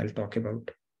 Okay, I'll talk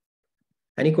about.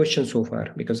 Any questions so far?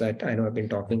 Because I know I've been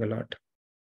talking a lot.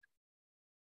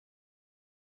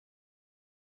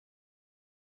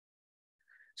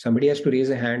 Somebody has to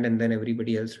raise a hand and then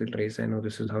everybody else will raise. I know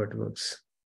this is how it works.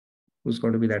 Who's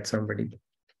going to be that somebody?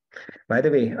 By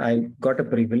the way, I got a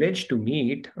privilege to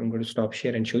meet. I'm going to stop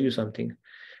share and show you something.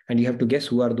 And you have to guess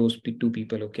who are those two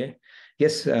people, okay?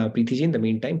 Yes, Preeti ji, in the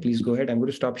meantime, please go ahead. I'm going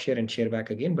to stop share and share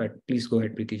back again, but please go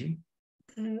ahead, Preeti ji.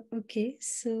 Okay,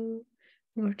 so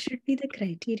what should be the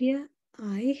criteria?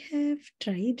 I have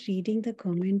tried reading the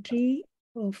commentary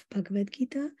of Bhagavad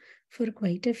Gita for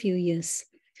quite a few years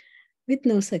with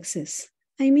no success.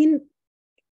 I mean,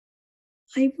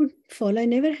 I would fall. I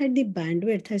never had the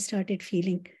bandwidth, I started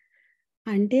feeling,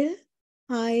 until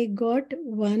I got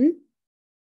one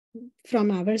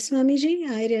from our Swamiji.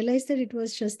 I realized that it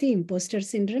was just the imposter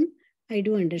syndrome. I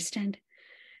do understand.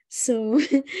 So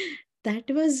that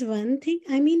was one thing.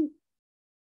 I mean,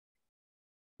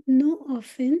 no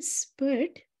offense,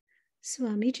 but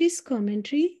Swamiji's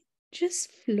commentary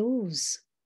just flows.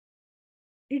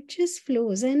 It just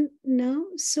flows. And now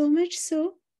so much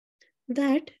so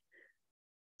that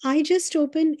I just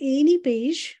open any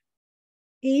page,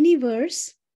 any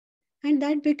verse, and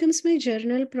that becomes my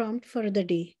journal prompt for the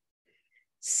day.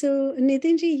 So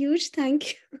Nitinji, huge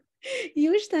thank you.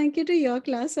 Huge thank you to your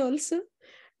class also,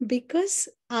 because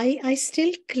I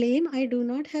still claim I do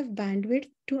not have bandwidth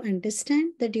to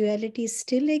understand the duality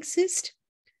still exists,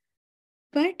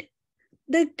 but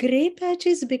the gray patch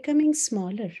is becoming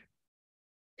smaller.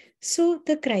 So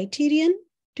the criterion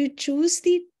to choose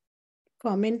the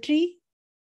commentary,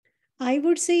 I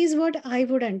would say, is what I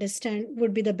would understand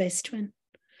would be the best one.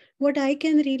 What I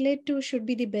can relate to should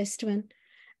be the best one.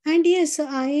 And yes,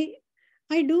 I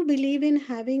do believe in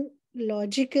having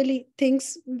logically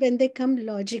things when they come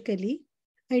logically.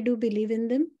 I do believe in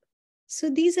them. So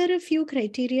these are a few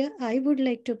criteria I would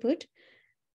like to put.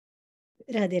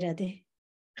 Radhe Radhe.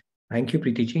 Thank you,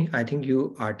 Preeti ji. I think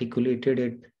you articulated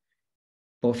it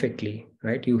perfectly,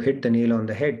 right? You hit the nail on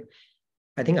the head.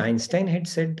 I think Einstein had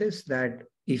said this, that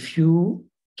if you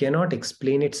cannot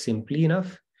explain it simply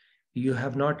enough, you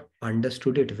have not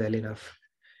understood it well enough.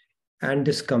 And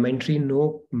this commentary,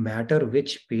 no matter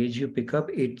which page you pick up,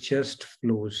 it just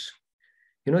flows.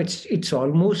 You know, it's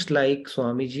almost like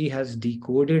Swamiji has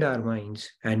decoded our minds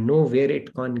and know where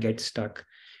it can get stuck,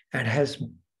 and has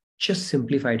just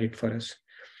simplified it for us.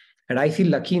 And I feel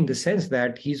lucky in the sense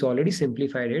that he's already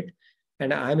simplified it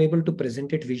and I'm able to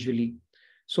present it visually.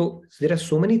 So there are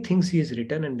so many things he has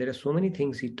written and there are so many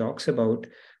things he talks about,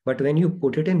 but when you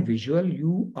put it in visual,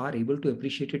 you are able to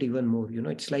appreciate it even more. You know,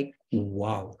 it's like,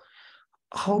 wow,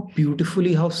 how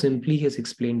beautifully, how simply he has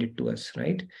explained it to us,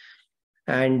 right?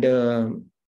 And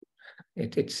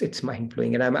it's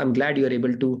mind-blowing. And I'm glad you're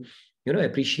able to, you know,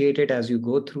 appreciate it as you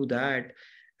go through that.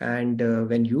 And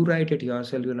when you write it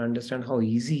yourself, you'll understand how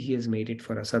easy he has made it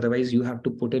for us. Otherwise, you have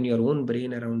to put in your own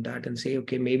brain around that and say,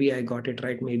 okay, maybe I got it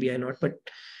right, maybe I not. But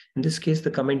in this case, the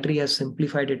commentary has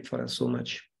simplified it for us so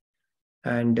much.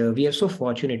 And we are so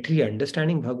fortunate.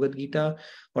 Understanding Bhagavad Gita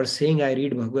or saying I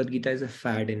read Bhagavad Gita is a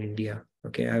fad in India.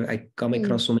 Okay, I come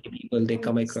across so many people, they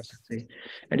come across and say,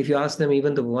 and if you ask them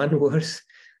even the one verse,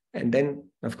 and then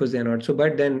of course they're not so,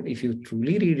 but then if you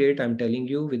truly read it, I'm telling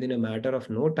you, within a matter of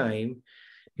no time,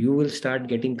 you will start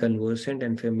getting conversant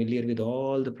and familiar with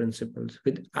all the principles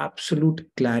with absolute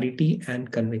clarity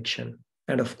and conviction.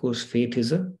 And of course, faith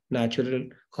is a natural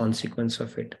consequence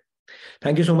of it.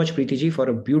 Thank you so much, Preeti ji, for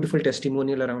a beautiful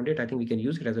testimonial around it. I think we can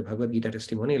use it as a Bhagavad Gita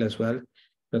testimonial as well.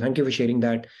 So thank you for sharing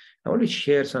that. I want to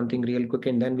share something real quick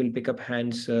and then we'll pick up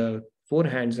hands. 4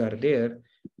 hands are there.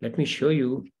 Let me show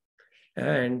you.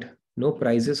 And no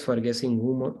prizes for guessing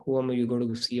who am you going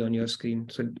to see on your screen.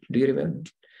 So do you remember?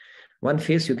 One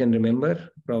face you can remember,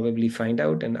 probably find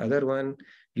out, and other one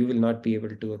you will not be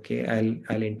able to. Okay,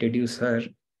 I'll introduce her,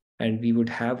 and we would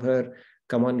have her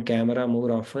come on camera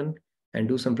more often and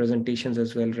do some presentations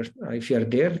as well. If you are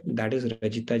there, that is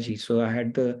Rajita ji. So I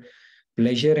had the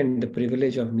pleasure and the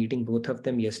privilege of meeting both of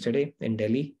them yesterday in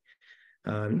Delhi.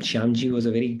 Shyamji was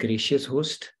a very gracious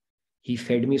host. He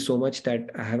fed me so much that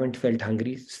I haven't felt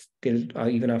hungry still,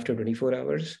 even after 24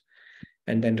 hours.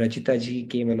 And then Rajita ji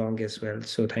came along as well.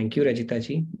 So thank you, Rajita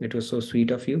ji. It was so sweet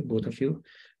of you, both of you.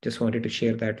 Just wanted to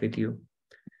share that with you.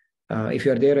 If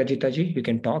you are there, Rajita ji, you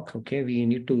can talk. Okay, we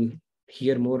need to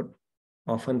hear more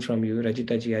often from you.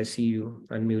 Rajita ji, I see you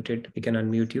unmuted. We can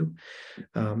unmute you.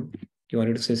 You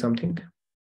wanted to say something?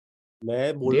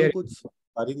 There,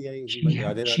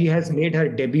 she has made her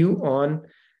debut on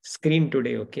screen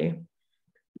today. Okay,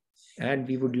 and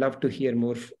we would love to hear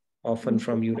more often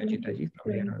from you, Rajita ji,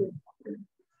 from here on.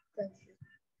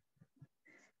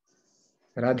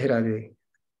 Radhe Radhe.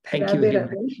 Thank you very much.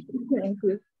 Thank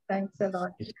you. Thanks a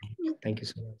lot. Thank you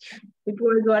so much. It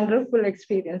was a wonderful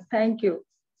experience. Thank you.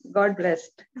 God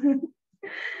blessed.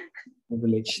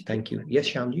 Village. Thank you. Yes,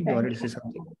 Shyamji, you wanted to say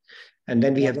something? And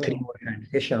then we have 3 more hands.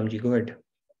 Yes, Shyamji, go ahead.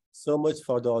 So much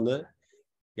for the honor.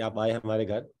 Yeah, I hamare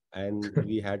ghar, and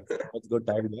we had such good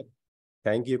time there.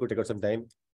 Thank you. You could take out some time.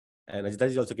 And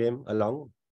Rajita ji also came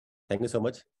along. Thank you so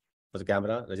much for the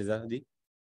camera, Rajita ji.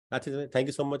 That's it. Thank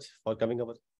you so much for coming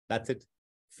over. That's it.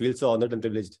 Feel so honored and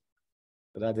privileged.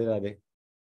 Radhe Radhe.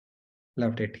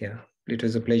 Loved it. Yeah, it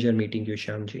was a pleasure meeting you,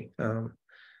 Shyamji.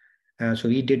 So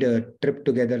we did a trip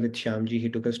together with Shyamji. He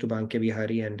took us to Banke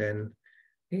Bihari, and then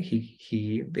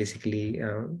he basically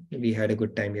we had a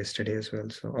good time yesterday as well.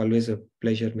 So always a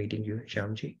pleasure meeting you,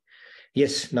 Shyamji.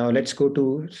 Yes. Now let's go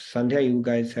to Sandhya. You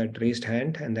guys had raised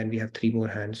hand, and then we have 3 more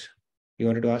hands. You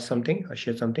wanted to ask something or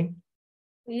share something?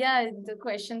 Yeah, the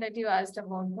question that you asked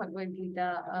about Bhagavad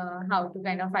Gita, how to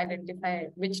kind of identify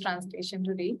which translation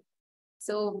to read.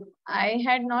 So I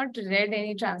had not read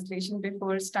any translation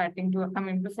before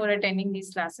before attending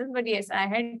these classes, but yes, I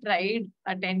had tried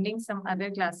attending some other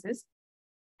classes.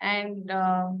 And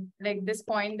like this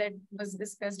point that was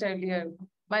discussed earlier,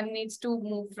 one needs to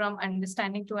move from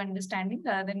understanding to understanding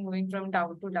rather than moving from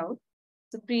doubt to doubt.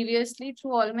 So previously,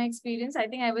 through all my experience, I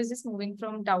think I was just moving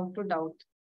from doubt to doubt.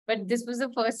 But this was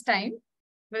the first time,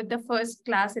 with the first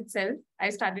class itself, I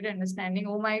started understanding,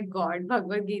 oh my God,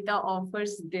 Bhagavad Gita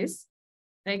offers this.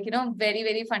 Like, very,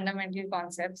 very fundamental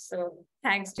concepts. So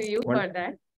thanks to you for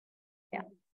that. Yeah.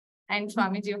 And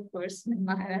Swamiji, of course,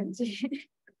 Maharajji.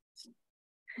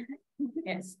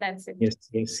 Yes, that's it.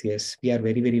 Yes. We are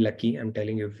very, very lucky. I'm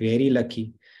telling you, very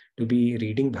lucky to be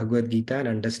reading Bhagavad Gita and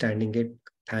understanding it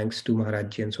thanks to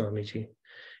Maharajji and Swamiji.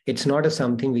 It's not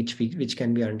something which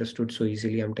can be understood so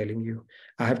easily, I'm telling you.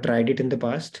 I have tried it in the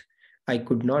past. I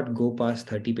could not go past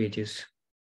 30 pages.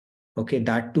 Okay,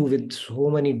 that too with so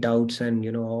many doubts and,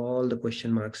 all the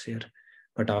question marks here.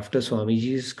 But after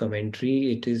Swamiji's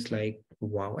commentary, it is like,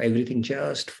 wow, everything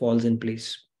just falls in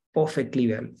place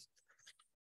perfectly well.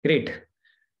 Great.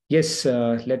 Yes,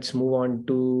 let's move on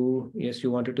to, yes, you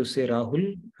wanted to say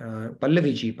Rahul.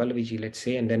 Pallavi ji, let's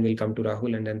say, and then we'll come to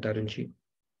Rahul and then Tarunji.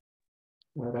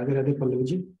 Radhe Radhe, Pallavi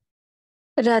ji.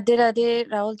 Radhe Radhe,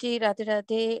 Rahul ji, Radhe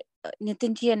Radhe,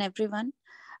 Nitin ji and everyone.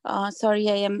 Sorry,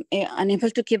 I am unable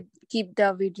to keep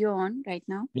the video on right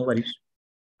now. No worries.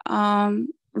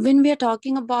 When we are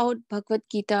talking about Bhagavad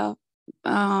Gita,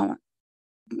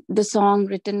 the song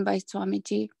written by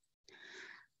Swamiji,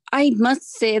 I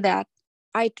must say that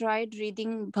I tried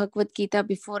reading Bhagavad Gita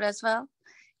before as well,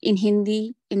 in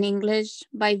Hindi, in English,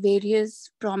 by various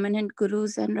prominent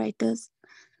gurus and writers.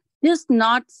 Just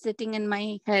not sitting in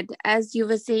my head. As you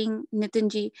were saying,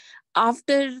 Nitinji,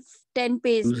 after 10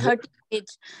 pages, 30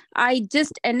 pages, I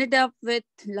just ended up with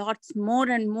lots more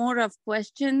and more of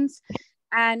questions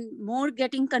and more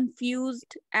getting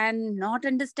confused and not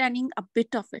understanding a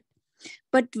bit of it.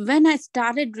 But when I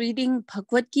started reading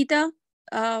Bhagavad Gita,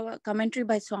 commentary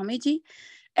by Swamiji,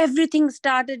 everything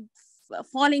started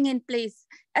falling in place,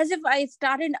 as if I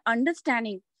started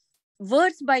understanding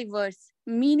verse by verse,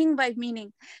 meaning by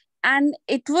meaning. And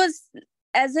it was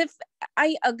as if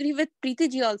I agree with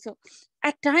Preeti ji also.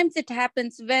 At times it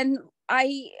happens when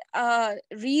I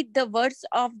read the verse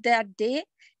of that day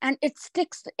and it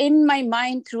sticks in my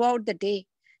mind throughout the day.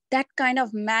 That kind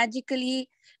of magically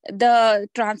the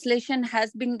translation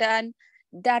has been done.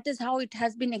 That is how it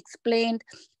has been explained,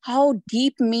 how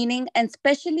deep meaning, and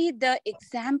especially the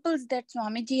examples that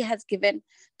Swamiji has given,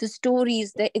 the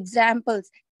stories, the examples,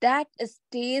 that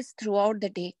stays throughout the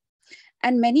day.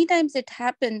 And many times it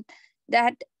happened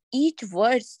that each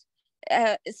verse,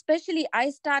 especially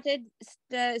I started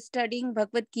studying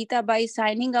Bhagavad Gita by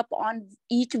signing up on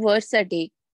each verse a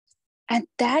day. And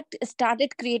that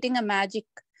started creating a magic.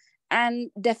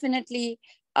 And definitely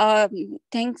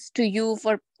thanks to you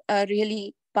for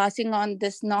really passing on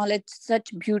this knowledge such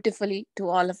beautifully to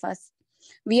all of us.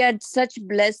 We are such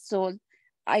blessed souls.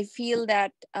 I feel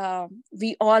that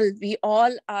we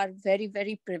all are very,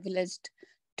 very privileged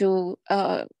to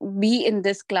be in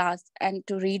this class and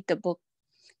to read the book.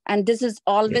 And this is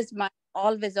always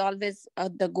always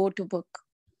the go-to book.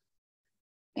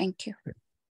 Thank you.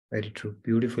 Very true.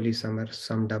 Beautifully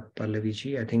summed up,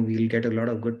 Pallaviji. I think we'll get a lot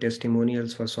of good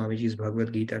testimonials for Swamiji's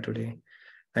Bhagavad Gita today.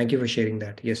 Thank you for sharing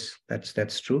that. Yes,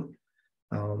 that's true.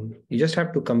 You just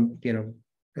have to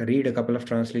read a couple of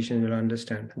translations. You'll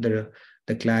understand the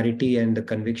clarity and the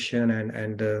conviction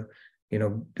and the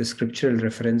the scriptural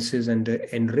references and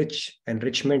the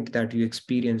enrichment that you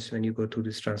experience when you go through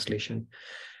this translation.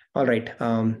 All right.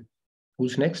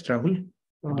 Who's next, Rahul?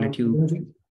 Let you.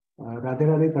 Radhe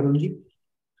Radhe Tarunji.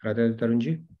 Radhe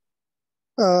Tarunji.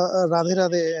 Radhe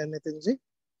Radhe Nitinji.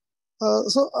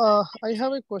 So I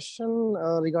have a question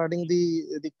regarding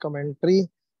the commentary.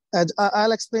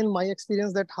 I'll explain my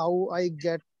experience that how I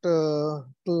get to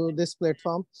this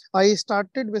platform. I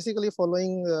started basically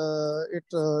following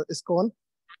ISKCON.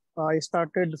 I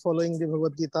started following the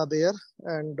Bhagavad Gita there,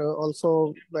 and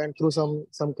also went through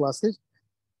some classes.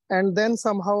 And then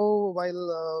somehow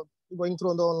while going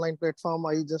through on the online platform,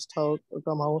 I just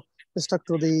somehow stuck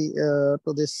to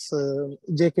this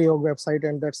JKO website,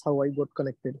 and that's how I got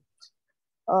connected.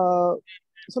 So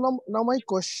now my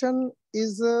question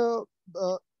is,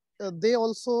 they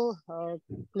also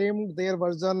claimed their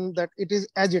version that it is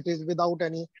as it is without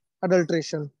any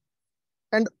adulteration,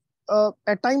 and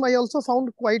at time I also found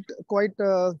quite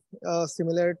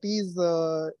similarities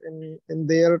in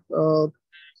their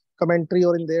commentary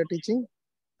or in their teaching.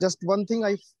 Just one thing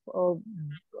I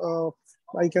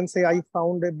can say I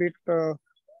found a bit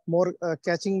more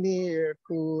catching me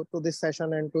to this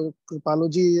session, and to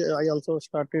Kripaluji. I also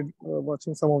started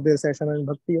watching some of their session and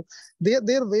Bhakti.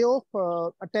 Their way of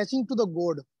attaching to the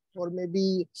God, or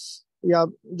maybe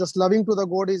just loving to the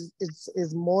God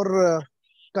is more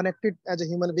connected as a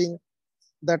human being.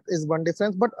 That is one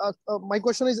difference. But my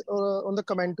question is on the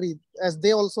commentary, as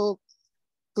they also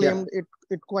claimed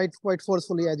it quite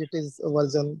forcefully as it is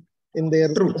version. In their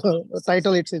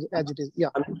title, it's as it is. Yeah,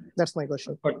 that's my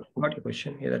question. Got your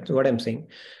question. Yeah, that's what I'm saying.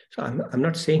 So I'm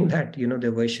not saying that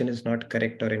the version is not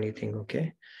correct or anything.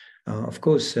 Okay, of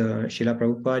course, Srila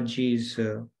Prabhupada ji is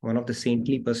one of the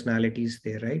saintly personalities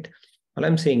there, right? All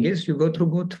I'm saying is you go through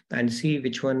both and see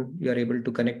which one you are able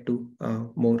to connect to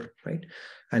more, right?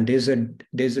 And there's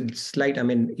a slight,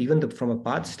 even from a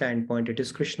path standpoint, it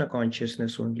is Krishna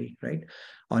consciousness only, right?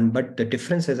 But the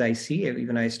difference, as I see,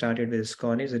 even I started with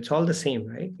ISKCON, is it's all the same,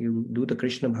 right? You do the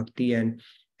Krishna Bhakti and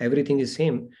everything is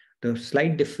same. The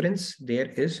slight difference there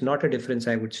is not a difference,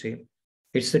 I would say.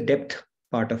 It's the depth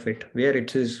part of it, where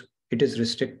it is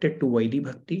restricted to Vaidhi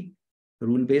Bhakti,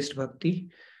 rule-based Bhakti,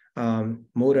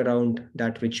 more around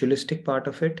that ritualistic part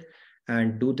of it,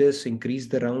 and do this, increase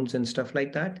the rounds and stuff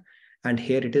like that. And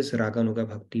here it is Raganuga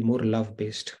Bhakti, more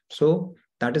love-based. So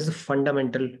that is the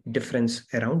fundamental difference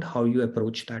around how you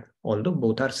approach that. Although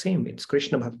both are same, it's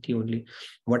Krishna Bhakti only.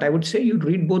 What I would say, you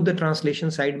read both the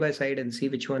translations side by side and see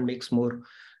which one makes more,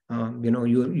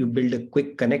 you build a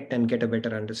quick connect and get a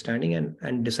better understanding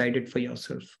and decide it for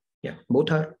yourself. Yeah,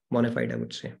 both are modified, I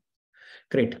would say.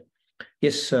 Great.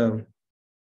 Yes,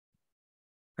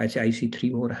 I see 3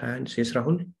 more hands. Yes,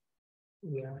 Rahul?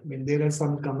 Yeah, there are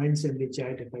some comments in the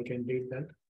chat, if I can read that.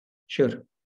 Sure.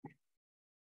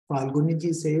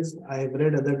 Falguniji says, I have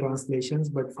read other translations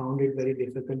but found it very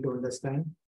difficult to understand.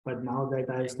 But now that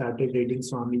I have started reading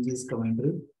Swamiji's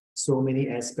commentary, so many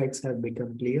aspects have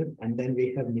become clear. And then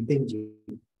we have Nitinji.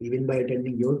 Even by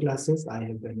attending your classes, I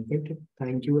have benefited.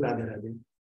 Thank you, Radha Radha.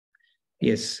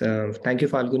 Yes, thank you,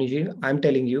 Falguniji. I'm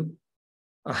telling you,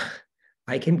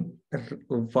 I can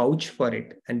vouch for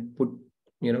it and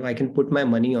I can put my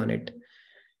money on it.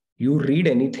 You read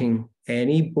anything,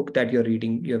 any book that you're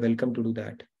reading, you're welcome to do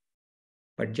that.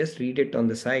 But just read it on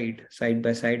the side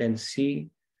by side, and see,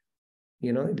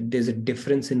 there's a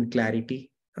difference in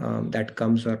clarity that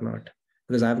comes or not.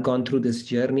 Because I've gone through this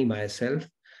journey myself.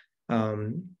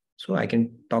 So I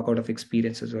can talk out of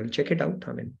experience as well. Check it out.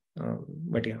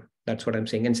 But yeah, that's what I'm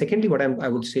saying. And secondly, what I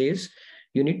would say is,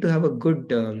 you need to have a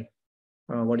good,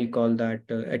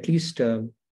 at least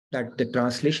that the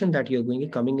translation that you're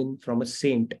coming in from a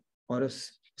saint or a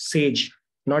sage,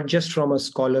 not just from a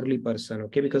scholarly person,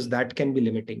 okay? Because that can be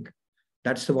limiting.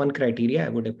 That's the one criteria I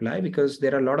would apply, because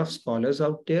there are a lot of scholars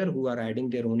out there who are adding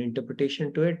their own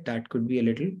interpretation to it. That could be a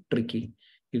little tricky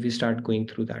if you start going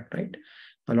through that, right?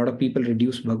 A lot of people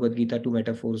reduce Bhagavad Gita to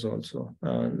metaphors also.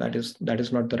 That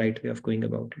is not the right way of going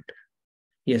about it.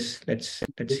 Yes, let's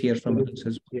hear from others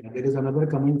as well. Yeah, there is another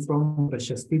comment from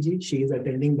Prashasti ji. She is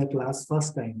attending the class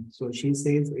first time. So she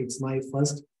says, it's my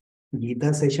first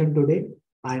Gita session today,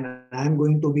 and I am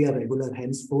going to be a regular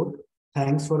henceforth.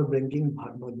 Thanks for bringing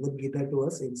Bhagavad Gita to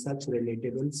us in such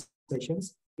relatable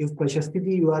sessions. If Prashasti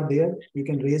ji, you are there, you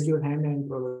can raise your hand and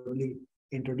probably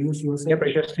introduce yourself. Yeah,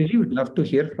 Prashasti ji, we'd love to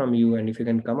hear from you. And if you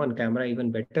can come on camera,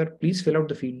 even better. Please fill out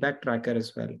the feedback tracker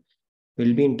as well.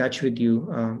 We'll be in touch with you.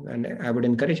 And I would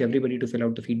encourage everybody to fill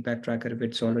out the feedback tracker if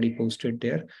it's already posted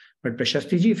there. But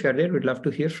Prashasti ji, if you're there, we'd love to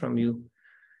hear from you.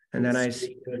 And then I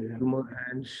see two more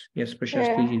hands. Yes,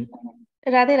 Prashasti ji.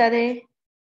 Radhe Radhe.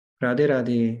 Radhe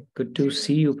Radhe. Good to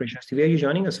see you, Prashasti. Where are you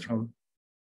joining us from?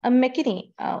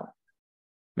 McKinney. Oh.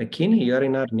 McKinney, you're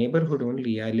in our neighborhood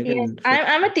only. I live in...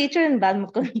 I'm a teacher in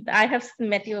Balmukund. I have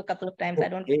met you a couple of times. I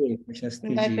don't know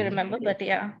if you remember, but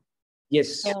yeah.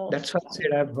 Yes, that's what I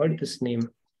said. I've heard this name.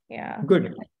 Yeah.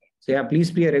 Good. So yeah, please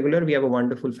be a regular. We have a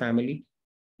wonderful family.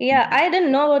 Yeah, I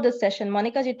didn't know about this session.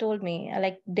 Monica ji told me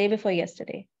like day before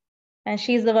yesterday. And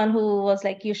she's the one who was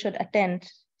like, you should attend.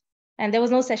 And there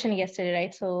was no session yesterday,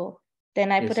 right? So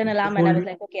then I put an alarm and I was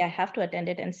like, okay, I have to attend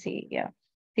it and see. Yeah.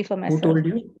 See for myself. Who told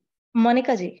you?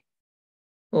 Monica ji.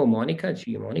 Oh, Monica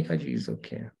ji. Monica ji is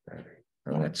okay.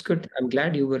 Oh, that's good. I'm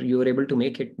glad you were able to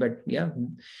make it. But yeah,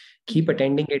 keep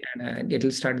attending it and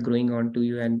it'll start growing on to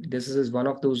you. And this is one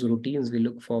of those routines we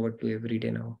look forward to every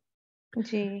day now.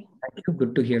 Ji. Thank you.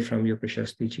 Good to hear from you,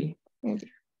 Prashasti ji.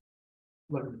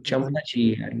 Champa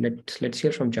ji, let's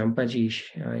hear from Champa ji.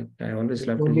 I always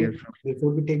love to hear from.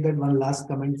 Before we take that, one last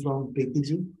comment from Preeti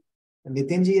ji.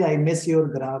 Nitin ji, I miss your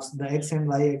graphs. The X and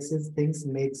Y axis things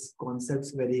makes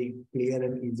concepts very clear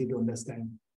and easy to understand.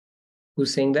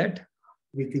 Who's saying that?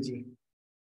 Preeti ji.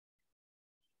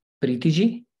 Preeti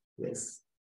ji? Yes.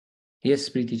 Yes,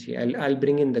 Preeti ji. I'll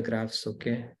bring in the graphs,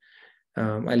 okay?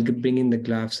 I'll bring in the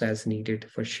graphs as needed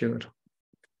for sure.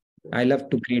 I love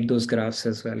to create those graphs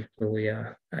as well. So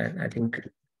yeah, I think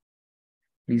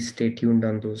please stay tuned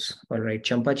on those. All right,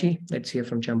 Champa ji, let's hear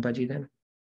from Champa ji then.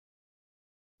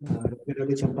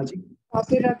 Radhe Champa ji.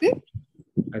 Radhe.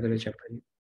 Radhe Champa ji.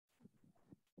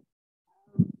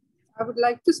 I would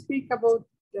like to speak about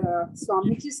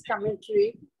Swamiji's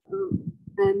commentary,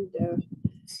 and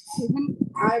even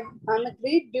I'm a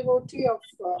great devotee of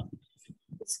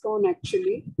ISKCON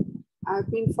actually.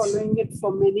 I've been following it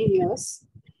for many years.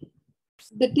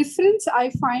 The difference I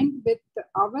find with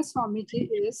our Swamiji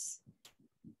is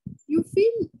you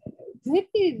feel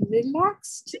very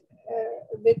relaxed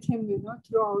with him, you know,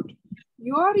 throughout.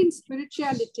 You are in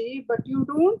spirituality, but you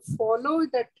don't follow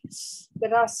that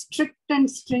there are strict and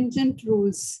stringent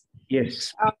rules.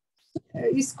 Yes.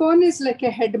 ISKCON is like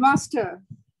a headmaster,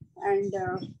 and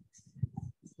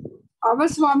our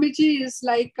Swamiji is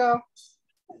like,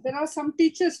 there are some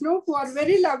teachers, no, who are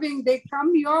very loving. They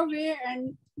come your way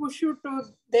and push you to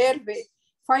their way.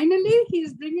 Finally, he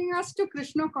is bringing us to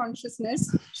Krishna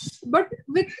consciousness, but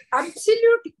with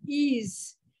absolute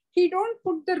ease. He don't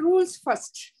put the rules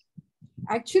first.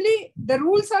 Actually, the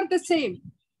rules are the same.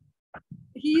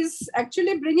 He is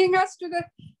actually bringing us to the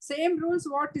same rules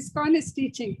what ISKCON is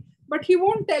teaching. But he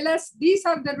won't tell us, these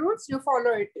are the rules, you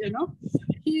follow it, you know.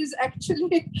 He is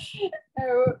actually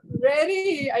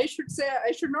very, I should say,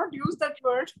 I should not use that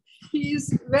word. He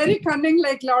is very cunning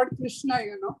like Lord Krishna,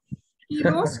 you know. He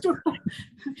knows to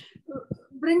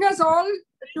bring us all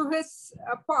to his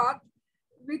path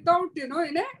without, you know,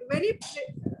 in a very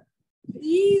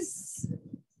ease.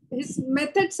 His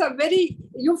methods are very,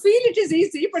 you feel it is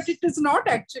easy, but it is not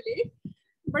actually.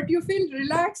 But you feel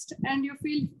relaxed and you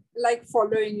feel like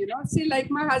following, you know. See, like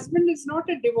my husband is not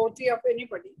a devotee of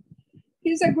anybody.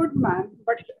 He's a good man,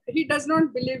 but he does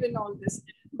not believe in all this.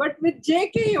 But with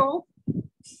JKO,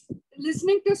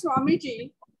 listening to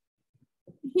Swamiji,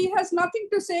 he has nothing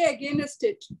to say against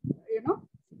it, you know.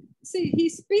 See, he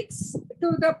speaks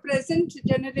to the present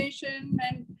generation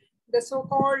and the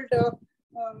so-called,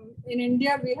 in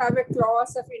India, we have a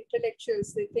class of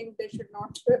intellectuals. They think they should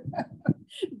not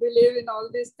believe in all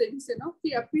these things, you know.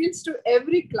 He appeals to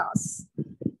every class.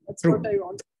 That's what I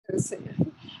want to say.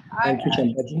 Thank you,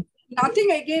 Champaji.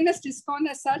 Nothing against ISKCON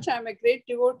as such. I'm a great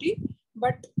devotee,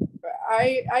 but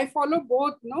I follow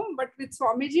both, no. But with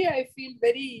Swamiji, I feel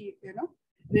very, you know,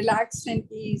 relaxed and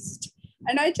eased.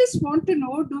 And I just want to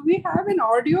know, do we have an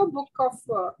audio book of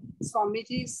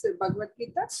Swamiji's Bhagavad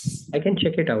Gita? I can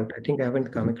check it out. I think I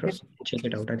haven't come across. Check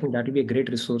it out. I think that will be a great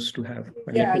resource to have.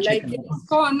 But yeah, like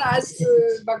ISKCON, as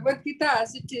Bhagavad Gita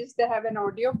as it is, they have an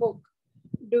audio book.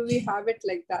 Do we have it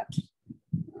like that?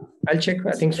 I'll check.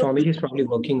 I think Swamiji is probably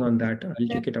working on that. I'll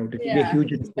check it out. It will be a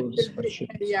huge resource for sure.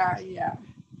 Yeah.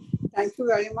 Thank you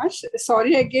very much.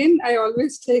 Sorry again, I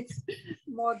always take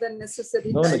more than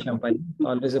necessary No, time. Champaji,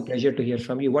 always a pleasure to hear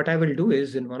from you. What I will do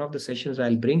is in one of the sessions,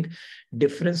 I'll bring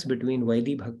difference between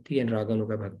Vaidhi Bhakti and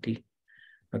Raganuga Bhakti.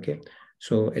 Okay.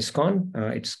 So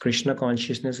ISKCON, it's Krishna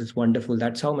consciousness. It's wonderful.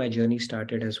 That's how my journey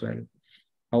started as well.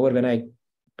 However, when I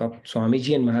talk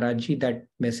Swamiji and Maharajji, that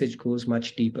message goes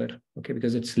much deeper. Okay.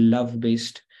 Because it's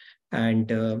love-based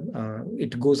and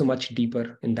it goes much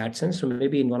deeper in that sense. So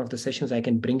maybe in one of the sessions, I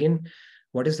can bring in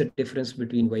what is the difference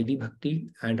between Vaidhi Bhakti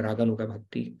and Raganuga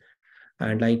Bhakti.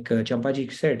 And like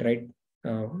Champaji said, right,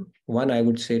 one, I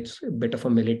would say it's a bit of a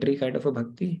military kind of a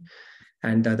bhakti.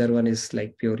 And the other one is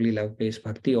like purely love-based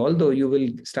bhakti, although you will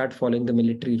start following the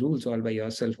military rules all by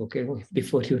yourself, okay,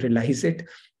 before you realize it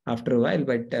after a while.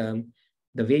 But the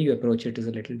way you approach it is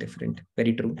a little different.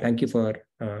 Very true. Thank you for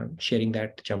sharing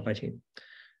that, Champaji.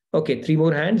 Okay, 3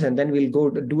 more hands, and then we'll go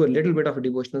do a little bit of a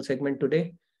devotional segment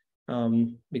today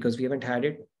because we haven't had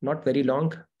it. Not very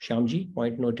long. Shyamji,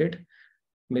 point noted.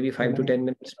 Maybe 5 to 10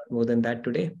 minutes, not more than that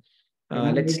today.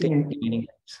 Let's take remaining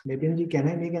hands. Nitinji, can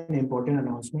I make an important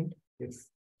announcement?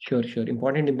 Sure.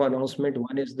 Important announcement.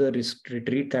 One is the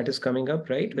retreat that is coming up,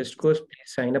 right? West Coast,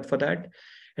 please sign up for that.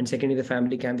 And secondly, the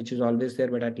family camp, which is always there,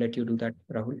 but I'd let you do that,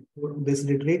 Rahul. This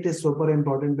retreat is super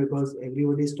important because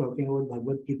everybody is talking about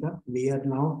Bhagavad Gita. We are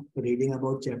now reading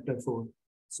about chapter 4.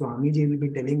 So Amiji will be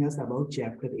telling us about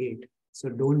chapter 8. So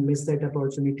don't miss that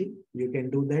opportunity. You can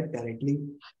do that directly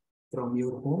from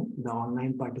your home. The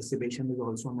online participation is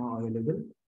also now available.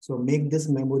 So make this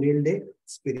Memorial Day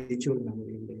spiritual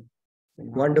Memorial Day.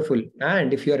 Wonderful.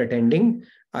 And if you're attending,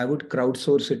 I would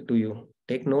crowdsource it to you.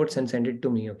 Take notes and send it to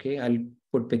me, okay? I'll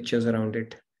put pictures around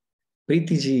it.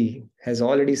 Preeti ji has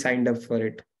already signed up for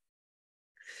it.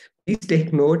 Please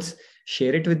take notes,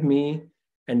 share it with me,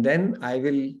 and then I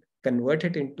will convert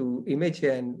it into image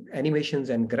and animations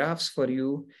and graphs for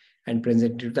you and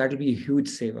present it. That will be a huge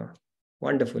saver.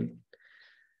 Wonderful.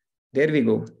 There we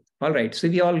go. All right. So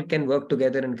we all can work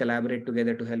together and collaborate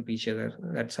together to help each other.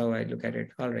 That's how I look at it.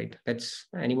 All right.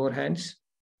 Any more hands?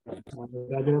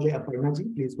 Aparna ji,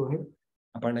 please go ahead.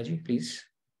 Aparna ji, please.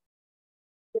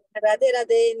 Radhe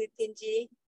Radhe, Nitin ji.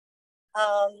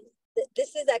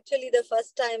 This is actually the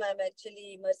first time I'm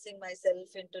actually immersing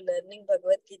myself into learning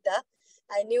Bhagavad Gita.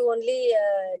 I knew only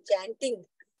chanting,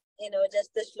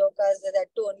 just the shlokas, that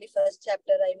too only first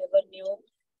chapter I never knew.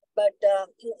 But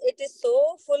it is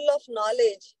so full of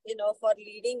knowledge, for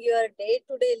leading your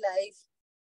day-to-day life.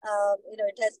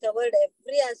 It has covered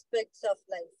every aspects of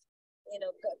life,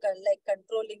 like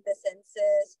controlling the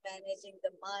senses, managing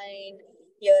the mind,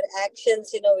 your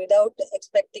actions, without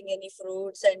expecting any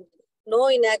fruits and no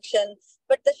inaction.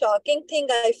 But the shocking thing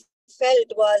I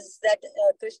felt was that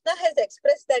Krishna has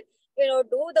expressed that,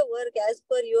 do the work as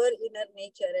per your inner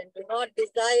nature and do not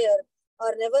desire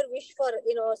or never wish for,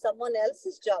 someone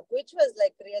else's job, which was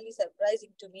like really surprising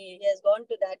to me. He has gone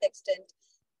to that extent.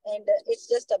 And it's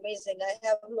just amazing. I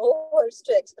have no words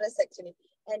to express actually.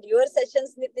 And your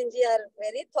sessions, Nitinji, are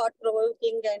very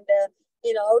thought-provoking and,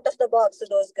 out of the box,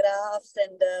 those graphs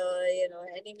and,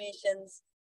 animations.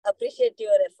 Appreciate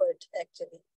your effort,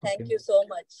 actually. Thank you so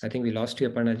much. I think we lost you,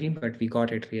 Aparnaji, but we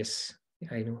got it. Yes,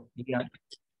 I know. Yeah.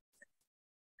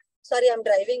 Sorry, I'm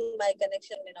driving. My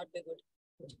connection may not be good.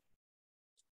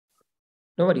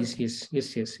 No worries.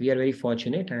 Yes. We are very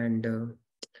fortunate and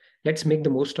let's make the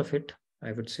most of it,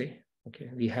 I would say.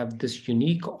 Okay. We have this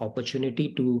unique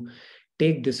opportunity to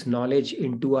take this knowledge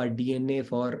into our DNA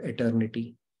for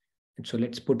eternity. And so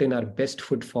let's put in our best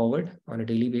foot forward on a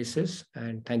daily basis.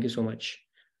 And thank you so much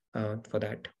for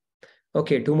that.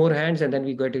 Okay. 2 more hands and then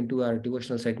we get into our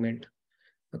devotional segment.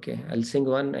 Okay. I'll sing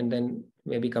one and then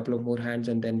maybe a couple of more hands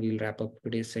and then we'll wrap up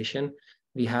today's session.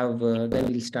 We have, then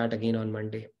we'll start again on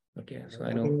Monday. Okay, so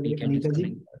I know we can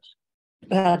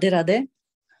Radhe Radhe.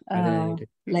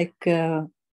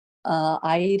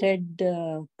 I read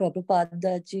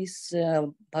Prabhupadaji's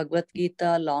Bhagavad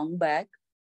Gita long back.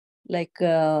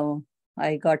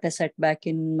 I got a setback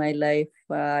in my life.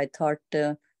 I thought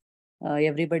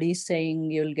everybody is saying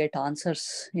you'll get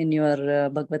answers in your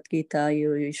Bhagavad Gita.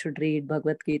 You should read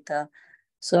Bhagavad Gita.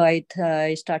 So I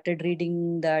started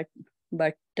reading that.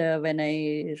 But when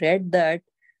I read that,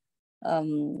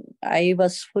 I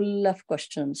was full of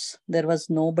questions. There was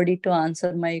nobody to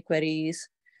answer my queries.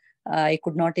 I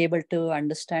could not able to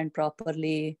understand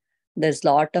properly. There's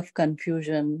a lot of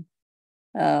confusion.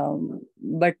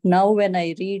 But now when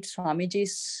I read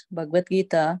Swamiji's Bhagavad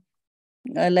Gita,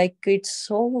 it's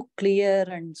so clear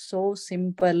and so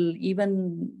simple.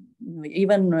 Even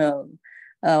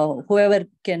whoever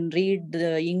can read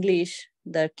the English,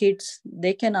 the kids,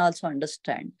 they can also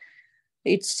understand.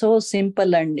 it's so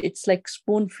simple and it's like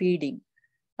spoon feeding.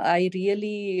 I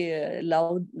really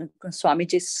love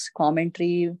Swamiji's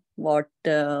commentary, how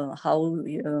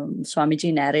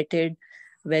Swamiji narrated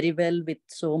very well with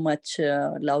so much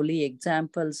lovely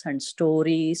examples and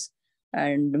stories,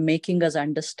 and making us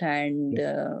understand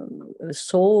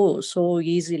so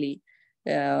easily.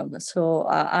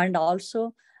 And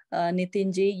also,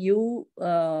 Nitinji, you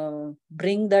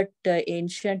bring that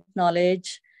ancient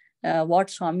knowledge, what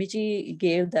Swamiji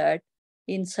gave that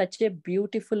in such a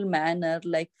beautiful manner,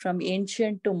 like from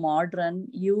ancient to modern.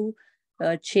 You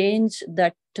change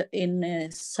that in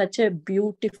such a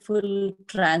beautiful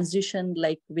transition,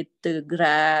 like with the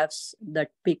graphs,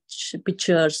 that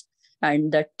pictures,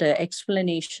 and that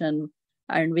explanation,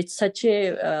 and with such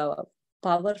a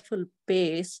powerful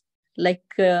pace. Like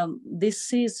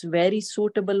this is very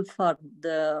suitable for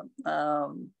the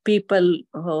people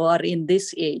who are in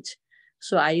this age.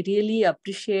 So I really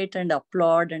appreciate and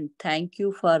applaud and thank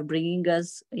you for bringing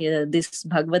us this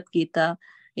Bhagavad Gita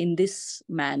in this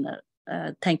manner.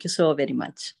 Thank you so very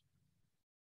much.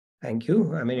 Thank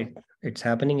you. I mean, it's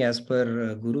happening as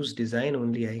per Guru's design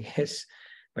only, I guess.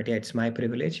 But yeah, it's my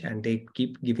privilege, and they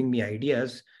keep giving me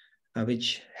ideas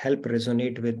which help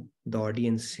resonate with the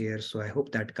audience here. So I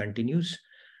hope that continues.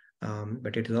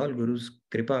 But it is all Guru's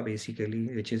kripa, basically,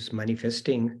 which is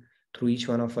manifesting through each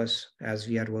one of us as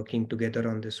we are working together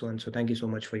on this one. So thank you so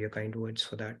much for your kind words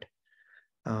for that.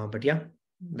 But yeah,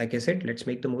 like I said, let's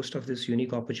make the most of this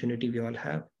unique opportunity we all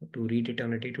have to read it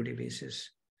on a day-to-day basis.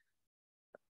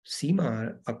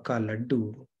 Seema, Akka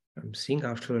Laddu, I'm seeing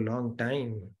after a long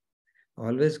time.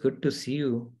 Always good to see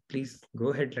you. Please go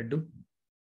ahead, Laddu.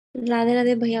 Radhe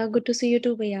Radhe Bhaiya, good to see you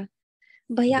too, Bhaiya.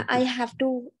 Bhaiya, I have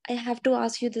to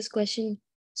ask you this question.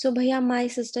 So Bhaiya, my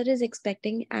sister is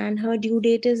expecting and her due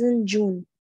date is in June.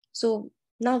 So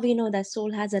now we know that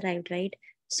soul has arrived, right?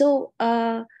 So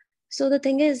so the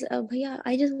thing is, Bhaiya,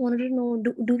 I just wanted to know,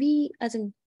 do we, as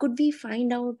in, could we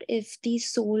find out if the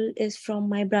soul is from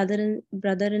my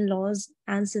brother-in-law's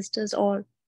ancestors or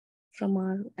from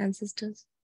our ancestors?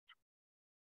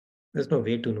 There's no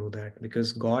way to know that,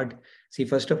 because God, see,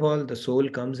 first of all, the soul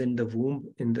comes in the womb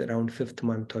in the around 5th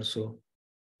month or so.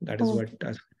 That is what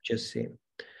I just say.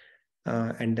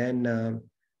 And then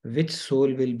which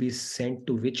soul will be sent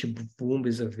to which womb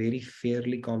is a very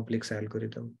fairly complex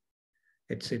algorithm.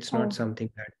 It's not something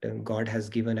that God has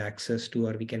given access to,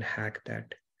 or we can hack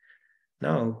that.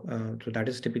 Now, so that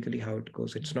is typically how it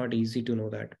goes. It's not easy to know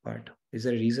that part. Is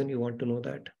there a reason you want to know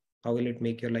that? How will it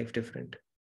make your life different?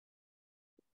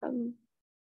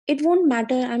 It won't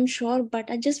matter, I'm sure,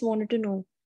 but I just wanted to know.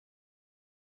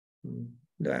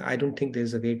 I don't think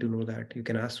there's a way to know that. You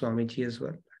can ask Swamiji as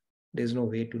well. There's no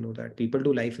way to know that. People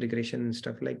do life regression and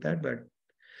stuff like that, but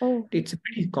it's a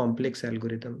pretty complex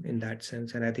algorithm in that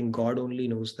sense. And I think God only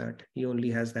knows that. He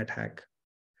only has that hack.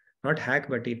 Not hack,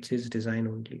 but it's his design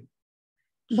only.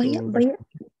 Bhaiya,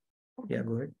 yeah,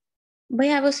 go ahead.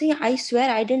 Bhaiya, I was saying, I swear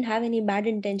I didn't have any bad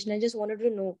intention. I just wanted to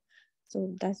know.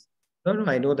 So that's... No,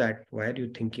 I know that. Why are you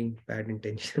thinking bad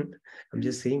intention? I'm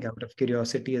just saying out of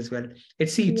curiosity as well.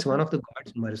 It's one of the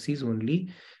God's mercies only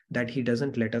that he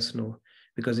doesn't let us know.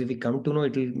 Because if we come to know,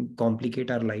 it will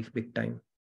complicate our life big time.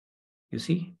 You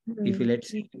see, if we let's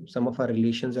say some of our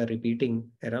relations are repeating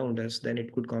around us, then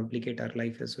it could complicate our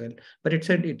life as well. But it's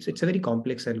a very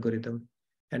complex algorithm.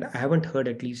 And I haven't heard,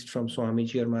 at least from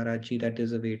Swamiji or Maharajji, that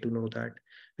is a way to know that.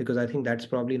 Because I think that's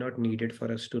probably not needed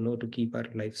for us to know, to keep our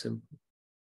life simple.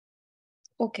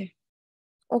 Okay.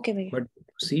 Okay, Bhaiya. But good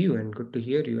to see you and good to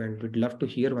hear you. And we'd love to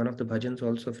hear one of the bhajans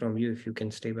also from you if you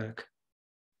can stay back.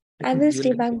 I will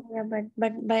stay back, Bhaiya,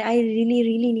 but I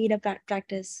really need a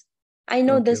practice. I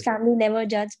know this family never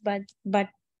judge, but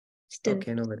still,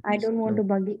 no worries. I don't want to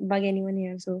bug anyone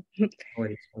here. So no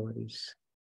worries.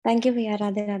 Thank you, Bhaiya.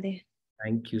 Radhe Radhe.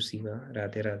 Thank you, Seema.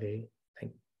 Radhe Radhe.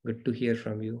 Good to hear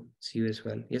from you. See you as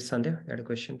well. Yes, Sandhya, you had a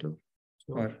question too?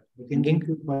 Or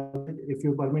if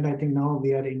you permit, I think now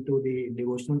we are into the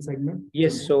devotional segment.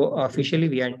 Yes, so officially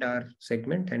we end our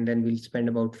segment and then we'll spend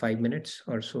about 5 minutes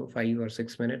or so, 5 or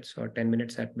 6 minutes or 10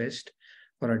 minutes at best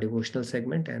for our devotional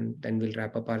segment, and then we'll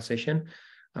wrap up our session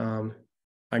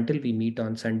until we meet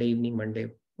on Sunday evening,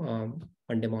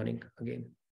 Monday morning again.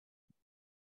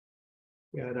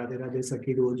 Yeah, Radhe Radhe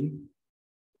Sakhi Doji.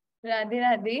 Radhe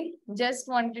Radhe. Just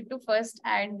wanted to first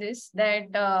add this,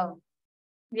 that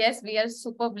yes, we are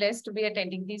super blessed to be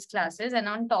attending these classes. And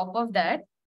on top of that,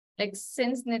 like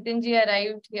since Nitinji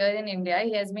arrived here in India,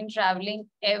 he has been traveling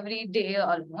every day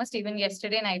almost. Even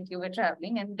yesterday night you were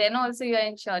traveling. And then also you are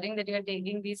ensuring that you are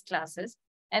taking these classes.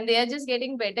 And they are just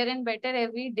getting better and better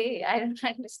every day. I don't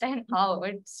understand how,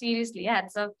 but seriously,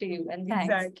 hats off to you and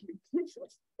thanks. Exactly.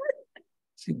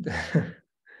 See,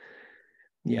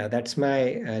 yeah, that's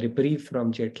my reprieve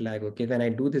from jet lag. Okay, when I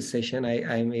do this session,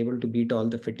 I'm able to beat all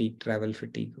the fatigue, travel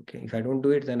fatigue. Okay, if I don't do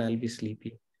it, then I'll be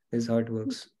sleepy. This is how it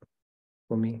works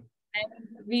for me. And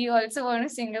we also want to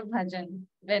sing a bhajan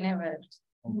whenever.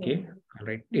 Okay, all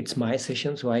right. It's my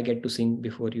session, so I get to sing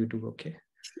before you do. Okay.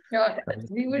 Sure.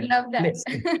 We would love that.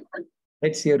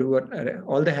 Let's hear who are,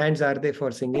 all the hands are they for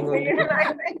singing only?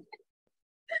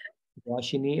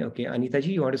 Washini, okay. Anita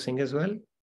ji, you want to sing as well?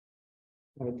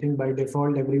 I think by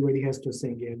default, everybody has to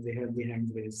sing if they have the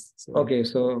hand raised. So. Okay,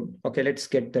 so, okay, let's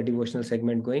get the devotional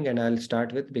segment going, and I'll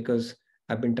start with, because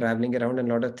I've been traveling around and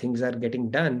a lot of things are getting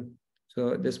done.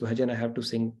 So this bhajan I have to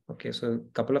sing. Okay, so a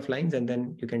couple of lines and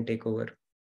then you can take over.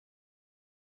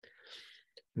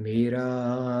 मेरा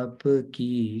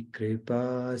आपकी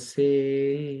कृपा से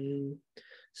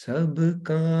सब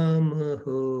काम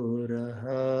हो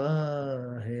रहा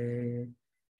है,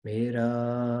 मेरा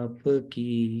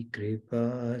आपकी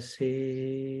कृपा से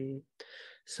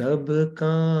सब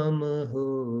काम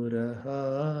हो रहा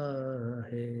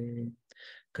है,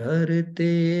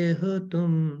 करते हो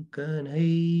तुम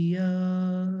कन्हैया,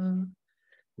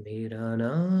 मेरा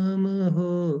नाम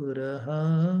हो रहा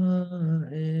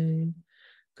है,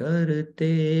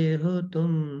 करते हो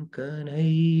तुम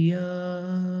कन्हैया,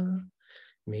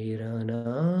 मेरा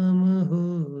नाम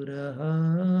हो रहा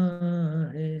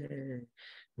है,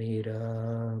 मेरा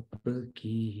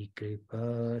आपकी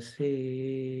कृपा से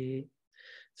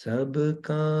सब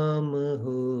काम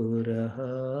हो रहा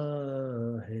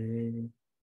है.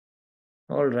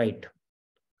 All right,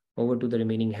 over to the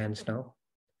remaining hands now.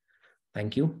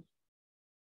 Thank you.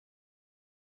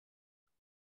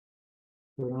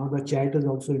 So now the chat is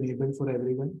also enabled for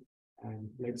everyone. And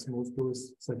let's move to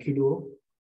Sakhi Duo.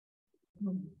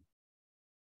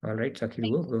 All right, Sakhi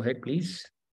Duo, go ahead, please.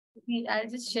 I'll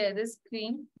just share the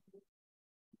screen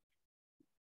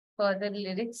for the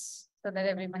lyrics so that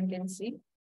everyone can see.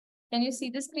 Can you see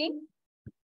the screen?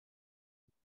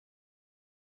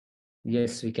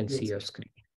 Yes, we can see your screen.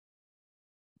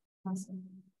 Awesome.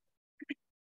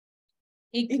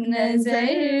 एक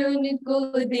नजर उनको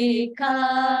देखा,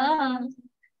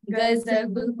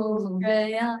 गजब हो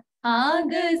गया, हाँ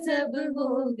गजब हो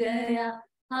गया,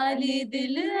 हाली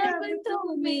दिल अब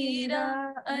तो मेरा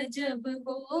अजब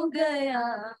हो गया,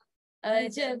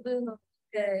 अजब हो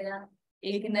गया.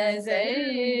 एक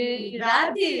नजर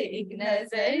राधे, एक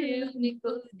नजर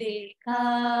उनको देखा,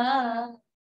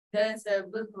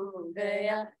 गजब हो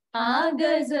गया, हाँ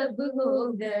गजब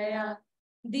हो गया.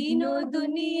 दिनों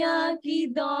दुनिया की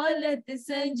दौलत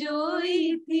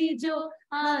संजोई थी जो,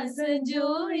 हाँ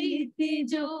संजोई थी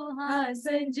जो, हाँ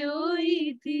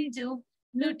संजोई थी जो,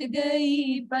 लुट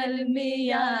गई पल में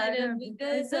यार, अब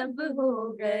गजब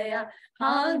हो गया,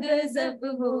 हाँ गजब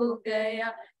हो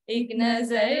गया. एक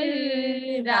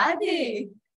नजर राधे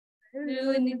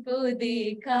उनको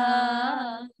देखा,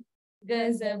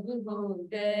 गजब हो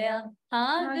गया,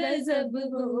 हाँ गजब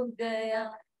हो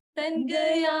गया. तन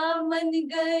गया मन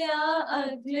गया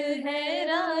अक्ल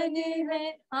हैरान है,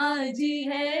 हाँ जी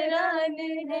हैरान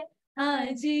है, हाँ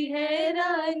जी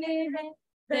हैरान है,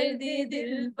 दर्द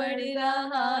दिल पड़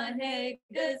रहा है,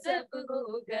 गजब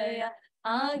हो गया,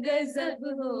 हाँ गजब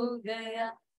हो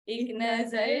गया. एक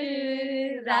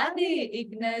नजर राधे, एक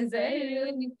नजर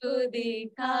उनको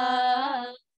देखा,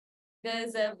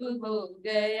 गजब हो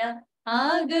गया,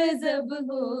 हाँ गजब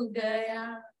हो गया.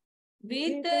 वे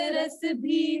तरस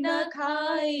भी न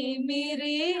खाए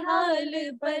मेरे हाल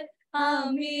पर,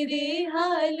 हाँ मेरे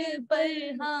हाल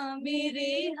पर, हाँ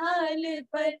मेरे हाल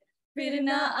पर, फिर न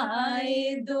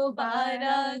आए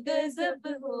दोबारा, गजब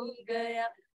हो गया,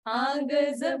 हाँ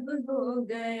गजब हो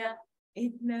गया.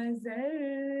 एक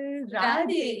नजर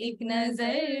राधे, एक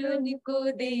नजर उनको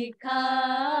देखा,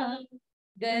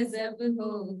 गजब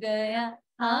हो गया,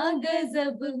 हाँ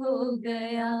गजब हो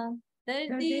गया.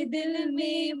 दर्द दिल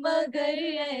में मगर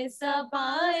ऐसा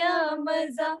पाया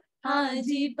मजा, हाँ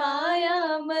जी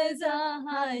पाया मजा,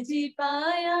 हाँ जी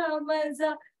पाया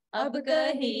मजा, अब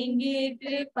कहेंगे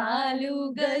कृपालु,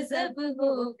 गजब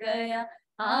हो गया,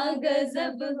 हाँ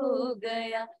गजब हो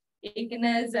गया. एक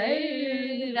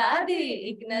नजर राधे,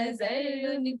 एक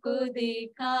नजर उनको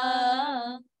देखा,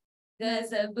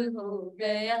 गजब हो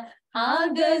गया, हाँ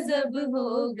गजब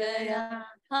हो गया,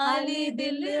 हाली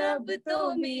दिल अब तो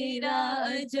मेरा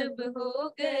अजब हो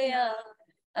गया,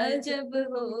 अजब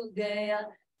हो गया.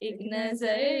 एक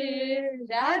नजर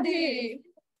Radhe.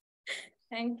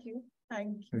 Thank you.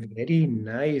 Thank you. Very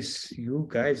nice. You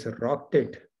guys rocked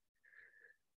it.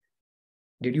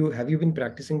 Have you been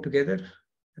practicing together?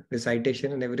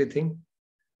 recitation and everything.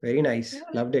 Very nice. Yeah,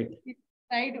 Loved it. we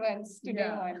tried once today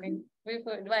morning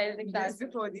while the class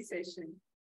before the session.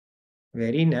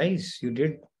 Very nice. You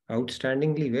did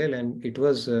outstandingly well, and it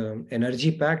was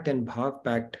energy packed and bhav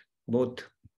packed both.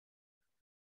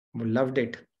 Loved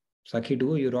it. Sakhi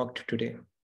duo, you rocked today.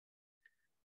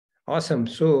 Awesome.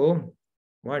 So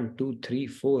 1, 2, 3,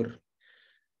 4.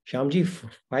 Shyamji,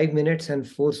 5 minutes and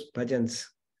 4 bhajans.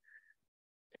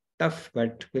 Tough,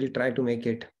 but we'll try to make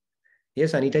it.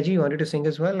 Yes, Anita ji, you wanted to sing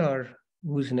as well, or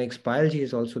who's next? Payal ji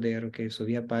is also there. Okay, so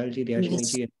we have Payal ji,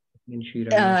 Dhyashini ji, and Shri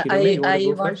Ramya. Shri Ramya, you want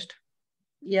to go first?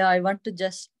 Yeah, I want to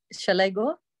just. Shall I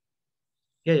go?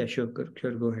 Yeah, sure.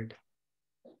 Sure, go ahead.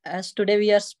 As today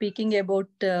we are speaking about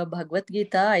Bhagavad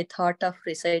Gita, I thought of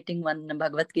reciting one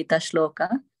Bhagavad Gita shloka.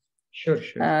 Sure.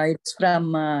 It's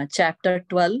from chapter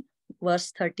 12,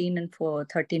 verse 13 and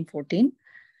 14.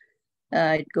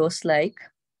 It goes like,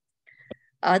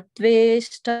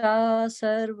 Atveshta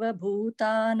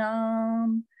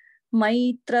sarvabhutanam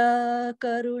maitra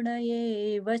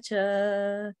karunayeva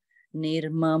cha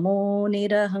nirmamo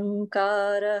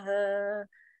nirahankaraha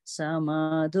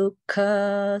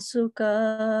samadukha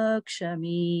sukha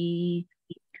kshami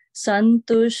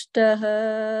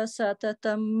santushtaha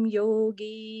satatam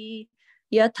yogi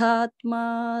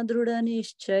yathatma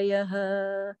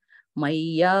drudanischayah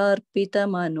mayyarpita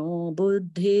mano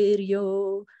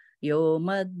buddhiryo yo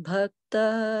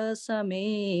madbhakta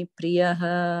same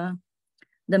priyaha.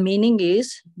 The meaning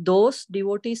is, those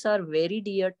devotees are very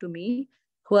dear to me,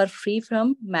 who are free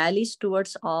from malice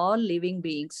towards all living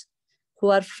beings, who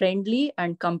are friendly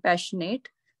and compassionate.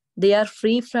 They are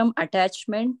free from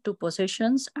attachment to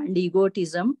possessions and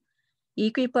egotism,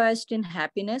 equipoised in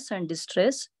happiness and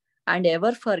distress, and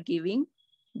ever forgiving.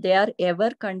 They are ever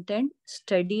content,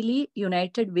 steadily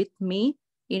united with me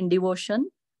in devotion,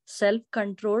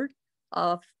 self-controlled,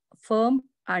 of firm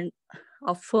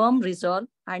resolve,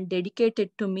 and dedicated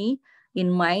to me in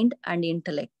mind and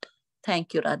intellect.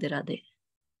 Thank you, Radhe Radhe.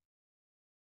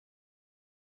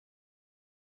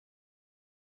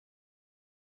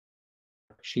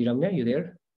 Shri Ramya, you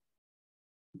there?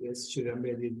 Yes, Shri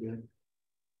Ramya is there.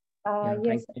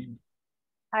 Yes,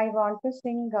 I want to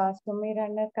sing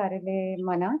Sumirana Karale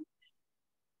Mana.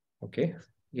 Okay.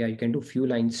 Yeah, you can do few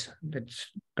lines. Let's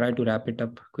try to wrap it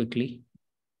up quickly.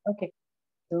 Okay.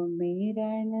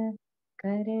 Sumirana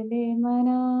Karale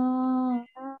Mana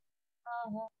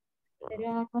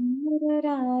Radha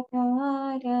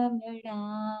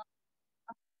Ramana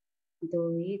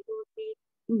Doi Duti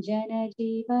Jana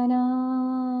Jivana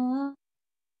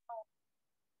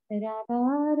Radha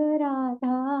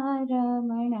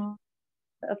Ramana.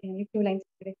 Okay, 2 lines.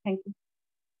 Thank you.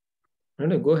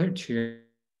 No, go ahead, Shri.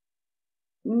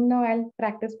 No, I'll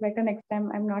practice better next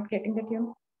time. I'm not getting the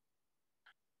tune.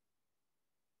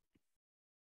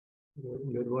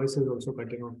 Your voice is also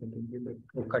cutting off.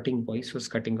 Voice was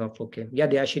cutting off. Okay. Yeah,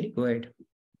 Dhyashini, go ahead.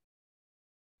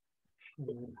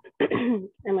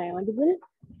 Am I audible?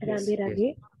 Yes,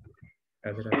 Radhe.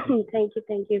 Radhe. Thank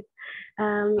you.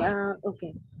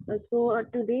 Okay. So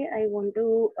today I want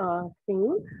to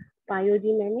sing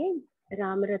Payoji Maine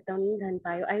Ram Ratan Dhan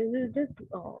Payo. I will just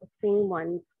sing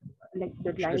once, like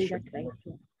the line that right.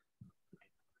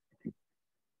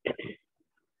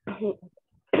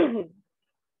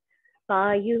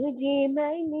 पायुजी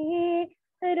मैंने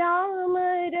राम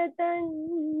रतन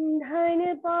धन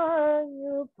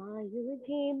पायो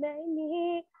पायुजी मैंने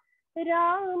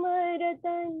राम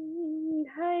रतन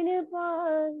धन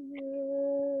पायो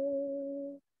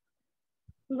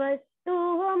वस्तु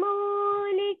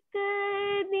अमोलिक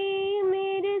दी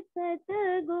मेरे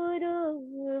सतगुरु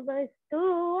वस्तु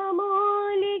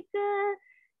अमोलिक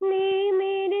दी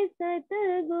मेरे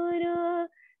सतगुरु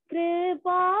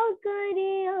कृपा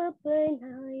करी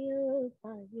अपनायो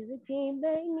पायो जी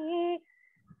मैंने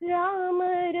राम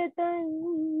रतन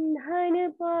धन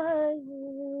पायो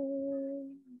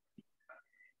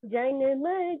जन्म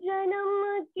जन्म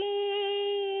की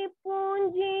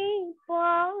पूंजी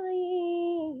पाई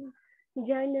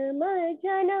जन्म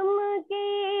जन्म की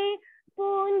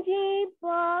पूंजी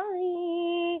पाई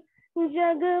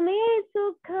जग में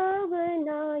सुख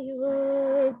बनायो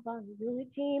पायो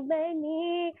जी मैंने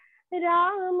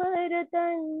राम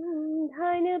रतन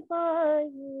धन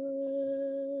पायो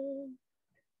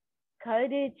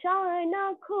खर्चा न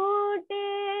खोटे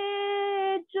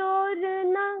चोर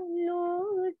न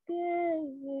लूटे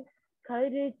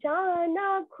खर्चा न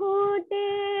खोटे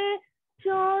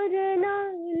चोर न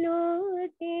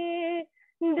लूटे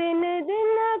दिन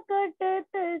दिन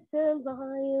कटत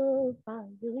सभायो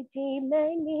पायो जी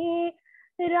मैंने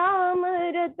राम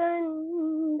रतन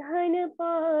धन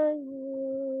पायो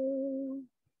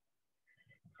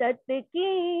सत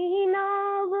की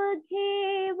नाव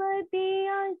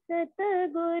खेवतिया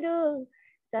सतगुरु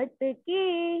सत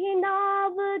की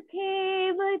नाव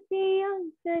खेवतिया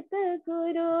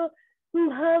सतगुरु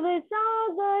भव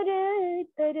सागर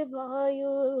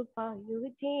तरवायो पायो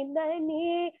जीवने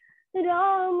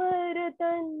राम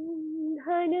रतन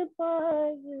धन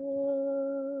पायो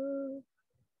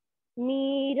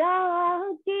मीरा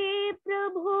के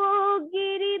प्रभु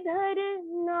गिरिधर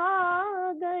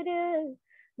नागर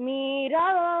मीरा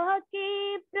के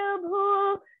प्रभु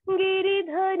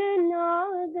गिरिधर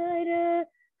नागर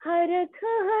हरख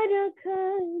हरख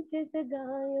जिस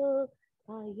गायो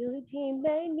पायो जी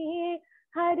मैंने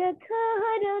हरख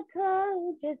हरख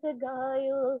जिस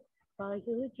गायो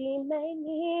पायो जी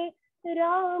मैंने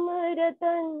राम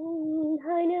रतन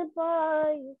धन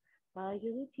पायो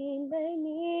पायो जी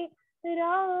मैंने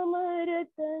राम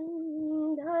रतन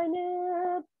धन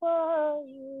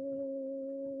पायो.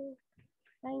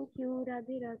 Thank you,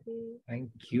 Radhe Radhe.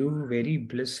 Thank you. Very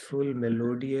blissful,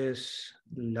 melodious.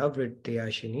 Love it,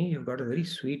 Teyashini. You've got a very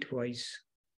sweet voice.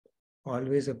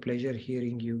 Always a pleasure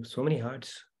hearing you. So many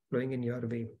hearts flowing in your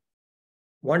way.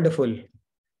 Wonderful.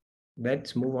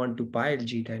 Let's move on to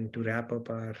Payalji then to wrap up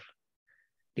our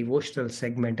devotional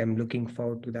segment. I'm looking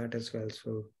forward to that as well.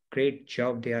 So great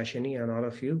job, Teyashini, and all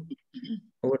of you.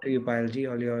 Over to you, Payalji.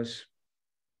 All yours.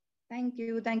 Thank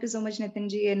you. Thank you so much,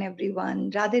 Nitinji and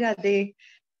everyone. Radhe Radhe.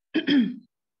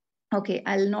 Okay,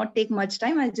 I'll not take much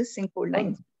time. I'll just sing 4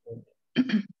 lines.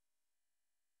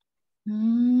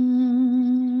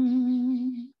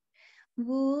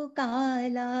 वो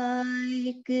काला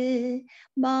एक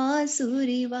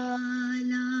बांसुरी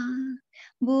वाला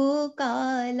वो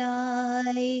काला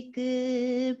एक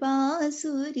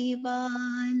बांसुरी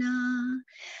वाला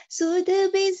सुध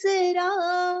बिसरा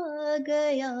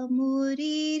गया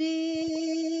मोरी रे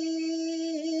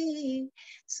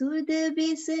सुध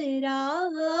बिसरा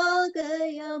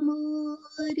गया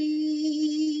मोरी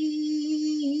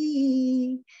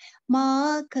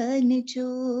माखन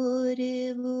चोर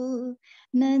वो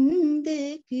नंद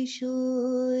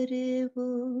किशोर वो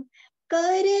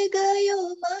कर गयो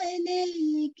मन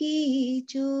की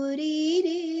चोरी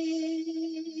रे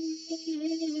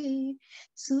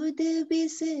सुध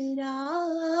बिसरा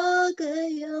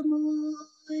गया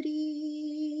मोरी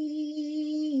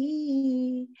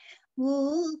वो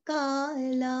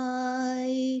काला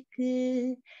एक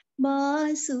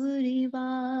बांसुरी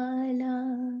वाला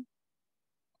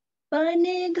पन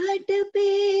घट पे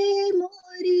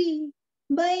मोरी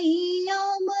बैया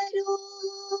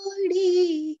मरोड़ी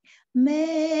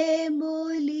मैं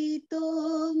बोली तो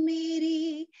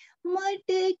मेरी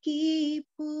मटकी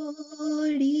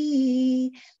पोड़ी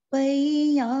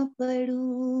पैया पड़ू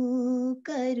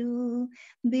करूं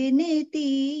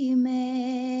बिनती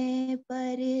मैं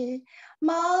पर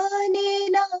माने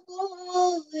न वो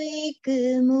एक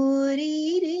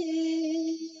मोरी रे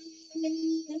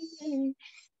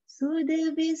सुध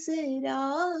बिसरा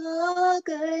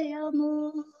गया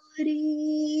मोरी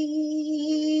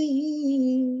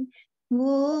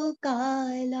वो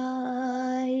काला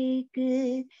एक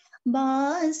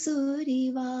बांसुरी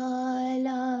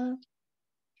वाला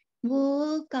वो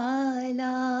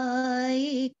काला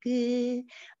एक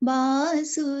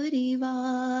बांसुरी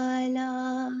वाला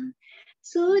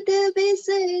सुध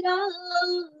बिसरा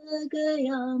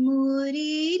गया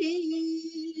मोरी रे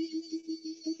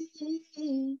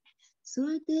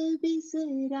सुध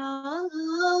बिसरा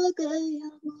गया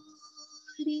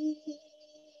मोरी.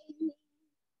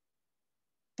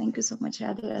 Thank you so much,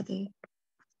 Radhe Radhe.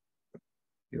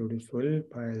 Beautiful,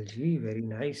 Payalji. Very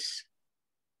nice.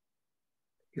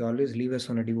 You always leave us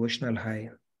on a devotional high.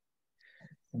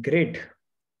 Great.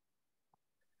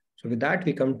 So with that,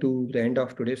 we come to the end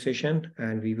of today's session,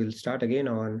 and we will start again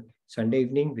on Sunday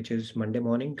evening, which is Monday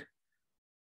morning.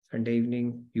 Sunday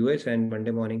evening US and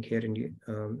Monday morning here in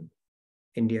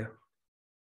India.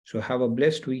 So have a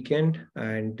blessed weekend,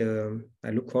 and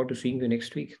I look forward to seeing you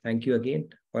next week. Thank you again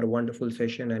for a wonderful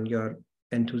session and your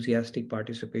enthusiastic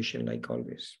participation like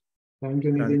always. Thank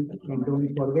you, Nitin. And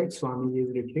don't forget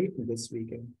Swamiji's retreat this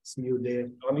weekend. See you there.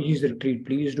 Swamiji's retreat.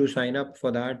 Please do sign up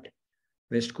for that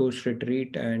West Coast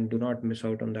retreat and do not miss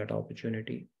out on that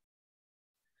opportunity.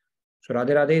 So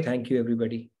Radhe Radhe, thank you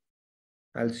everybody.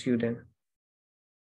 I'll see you then.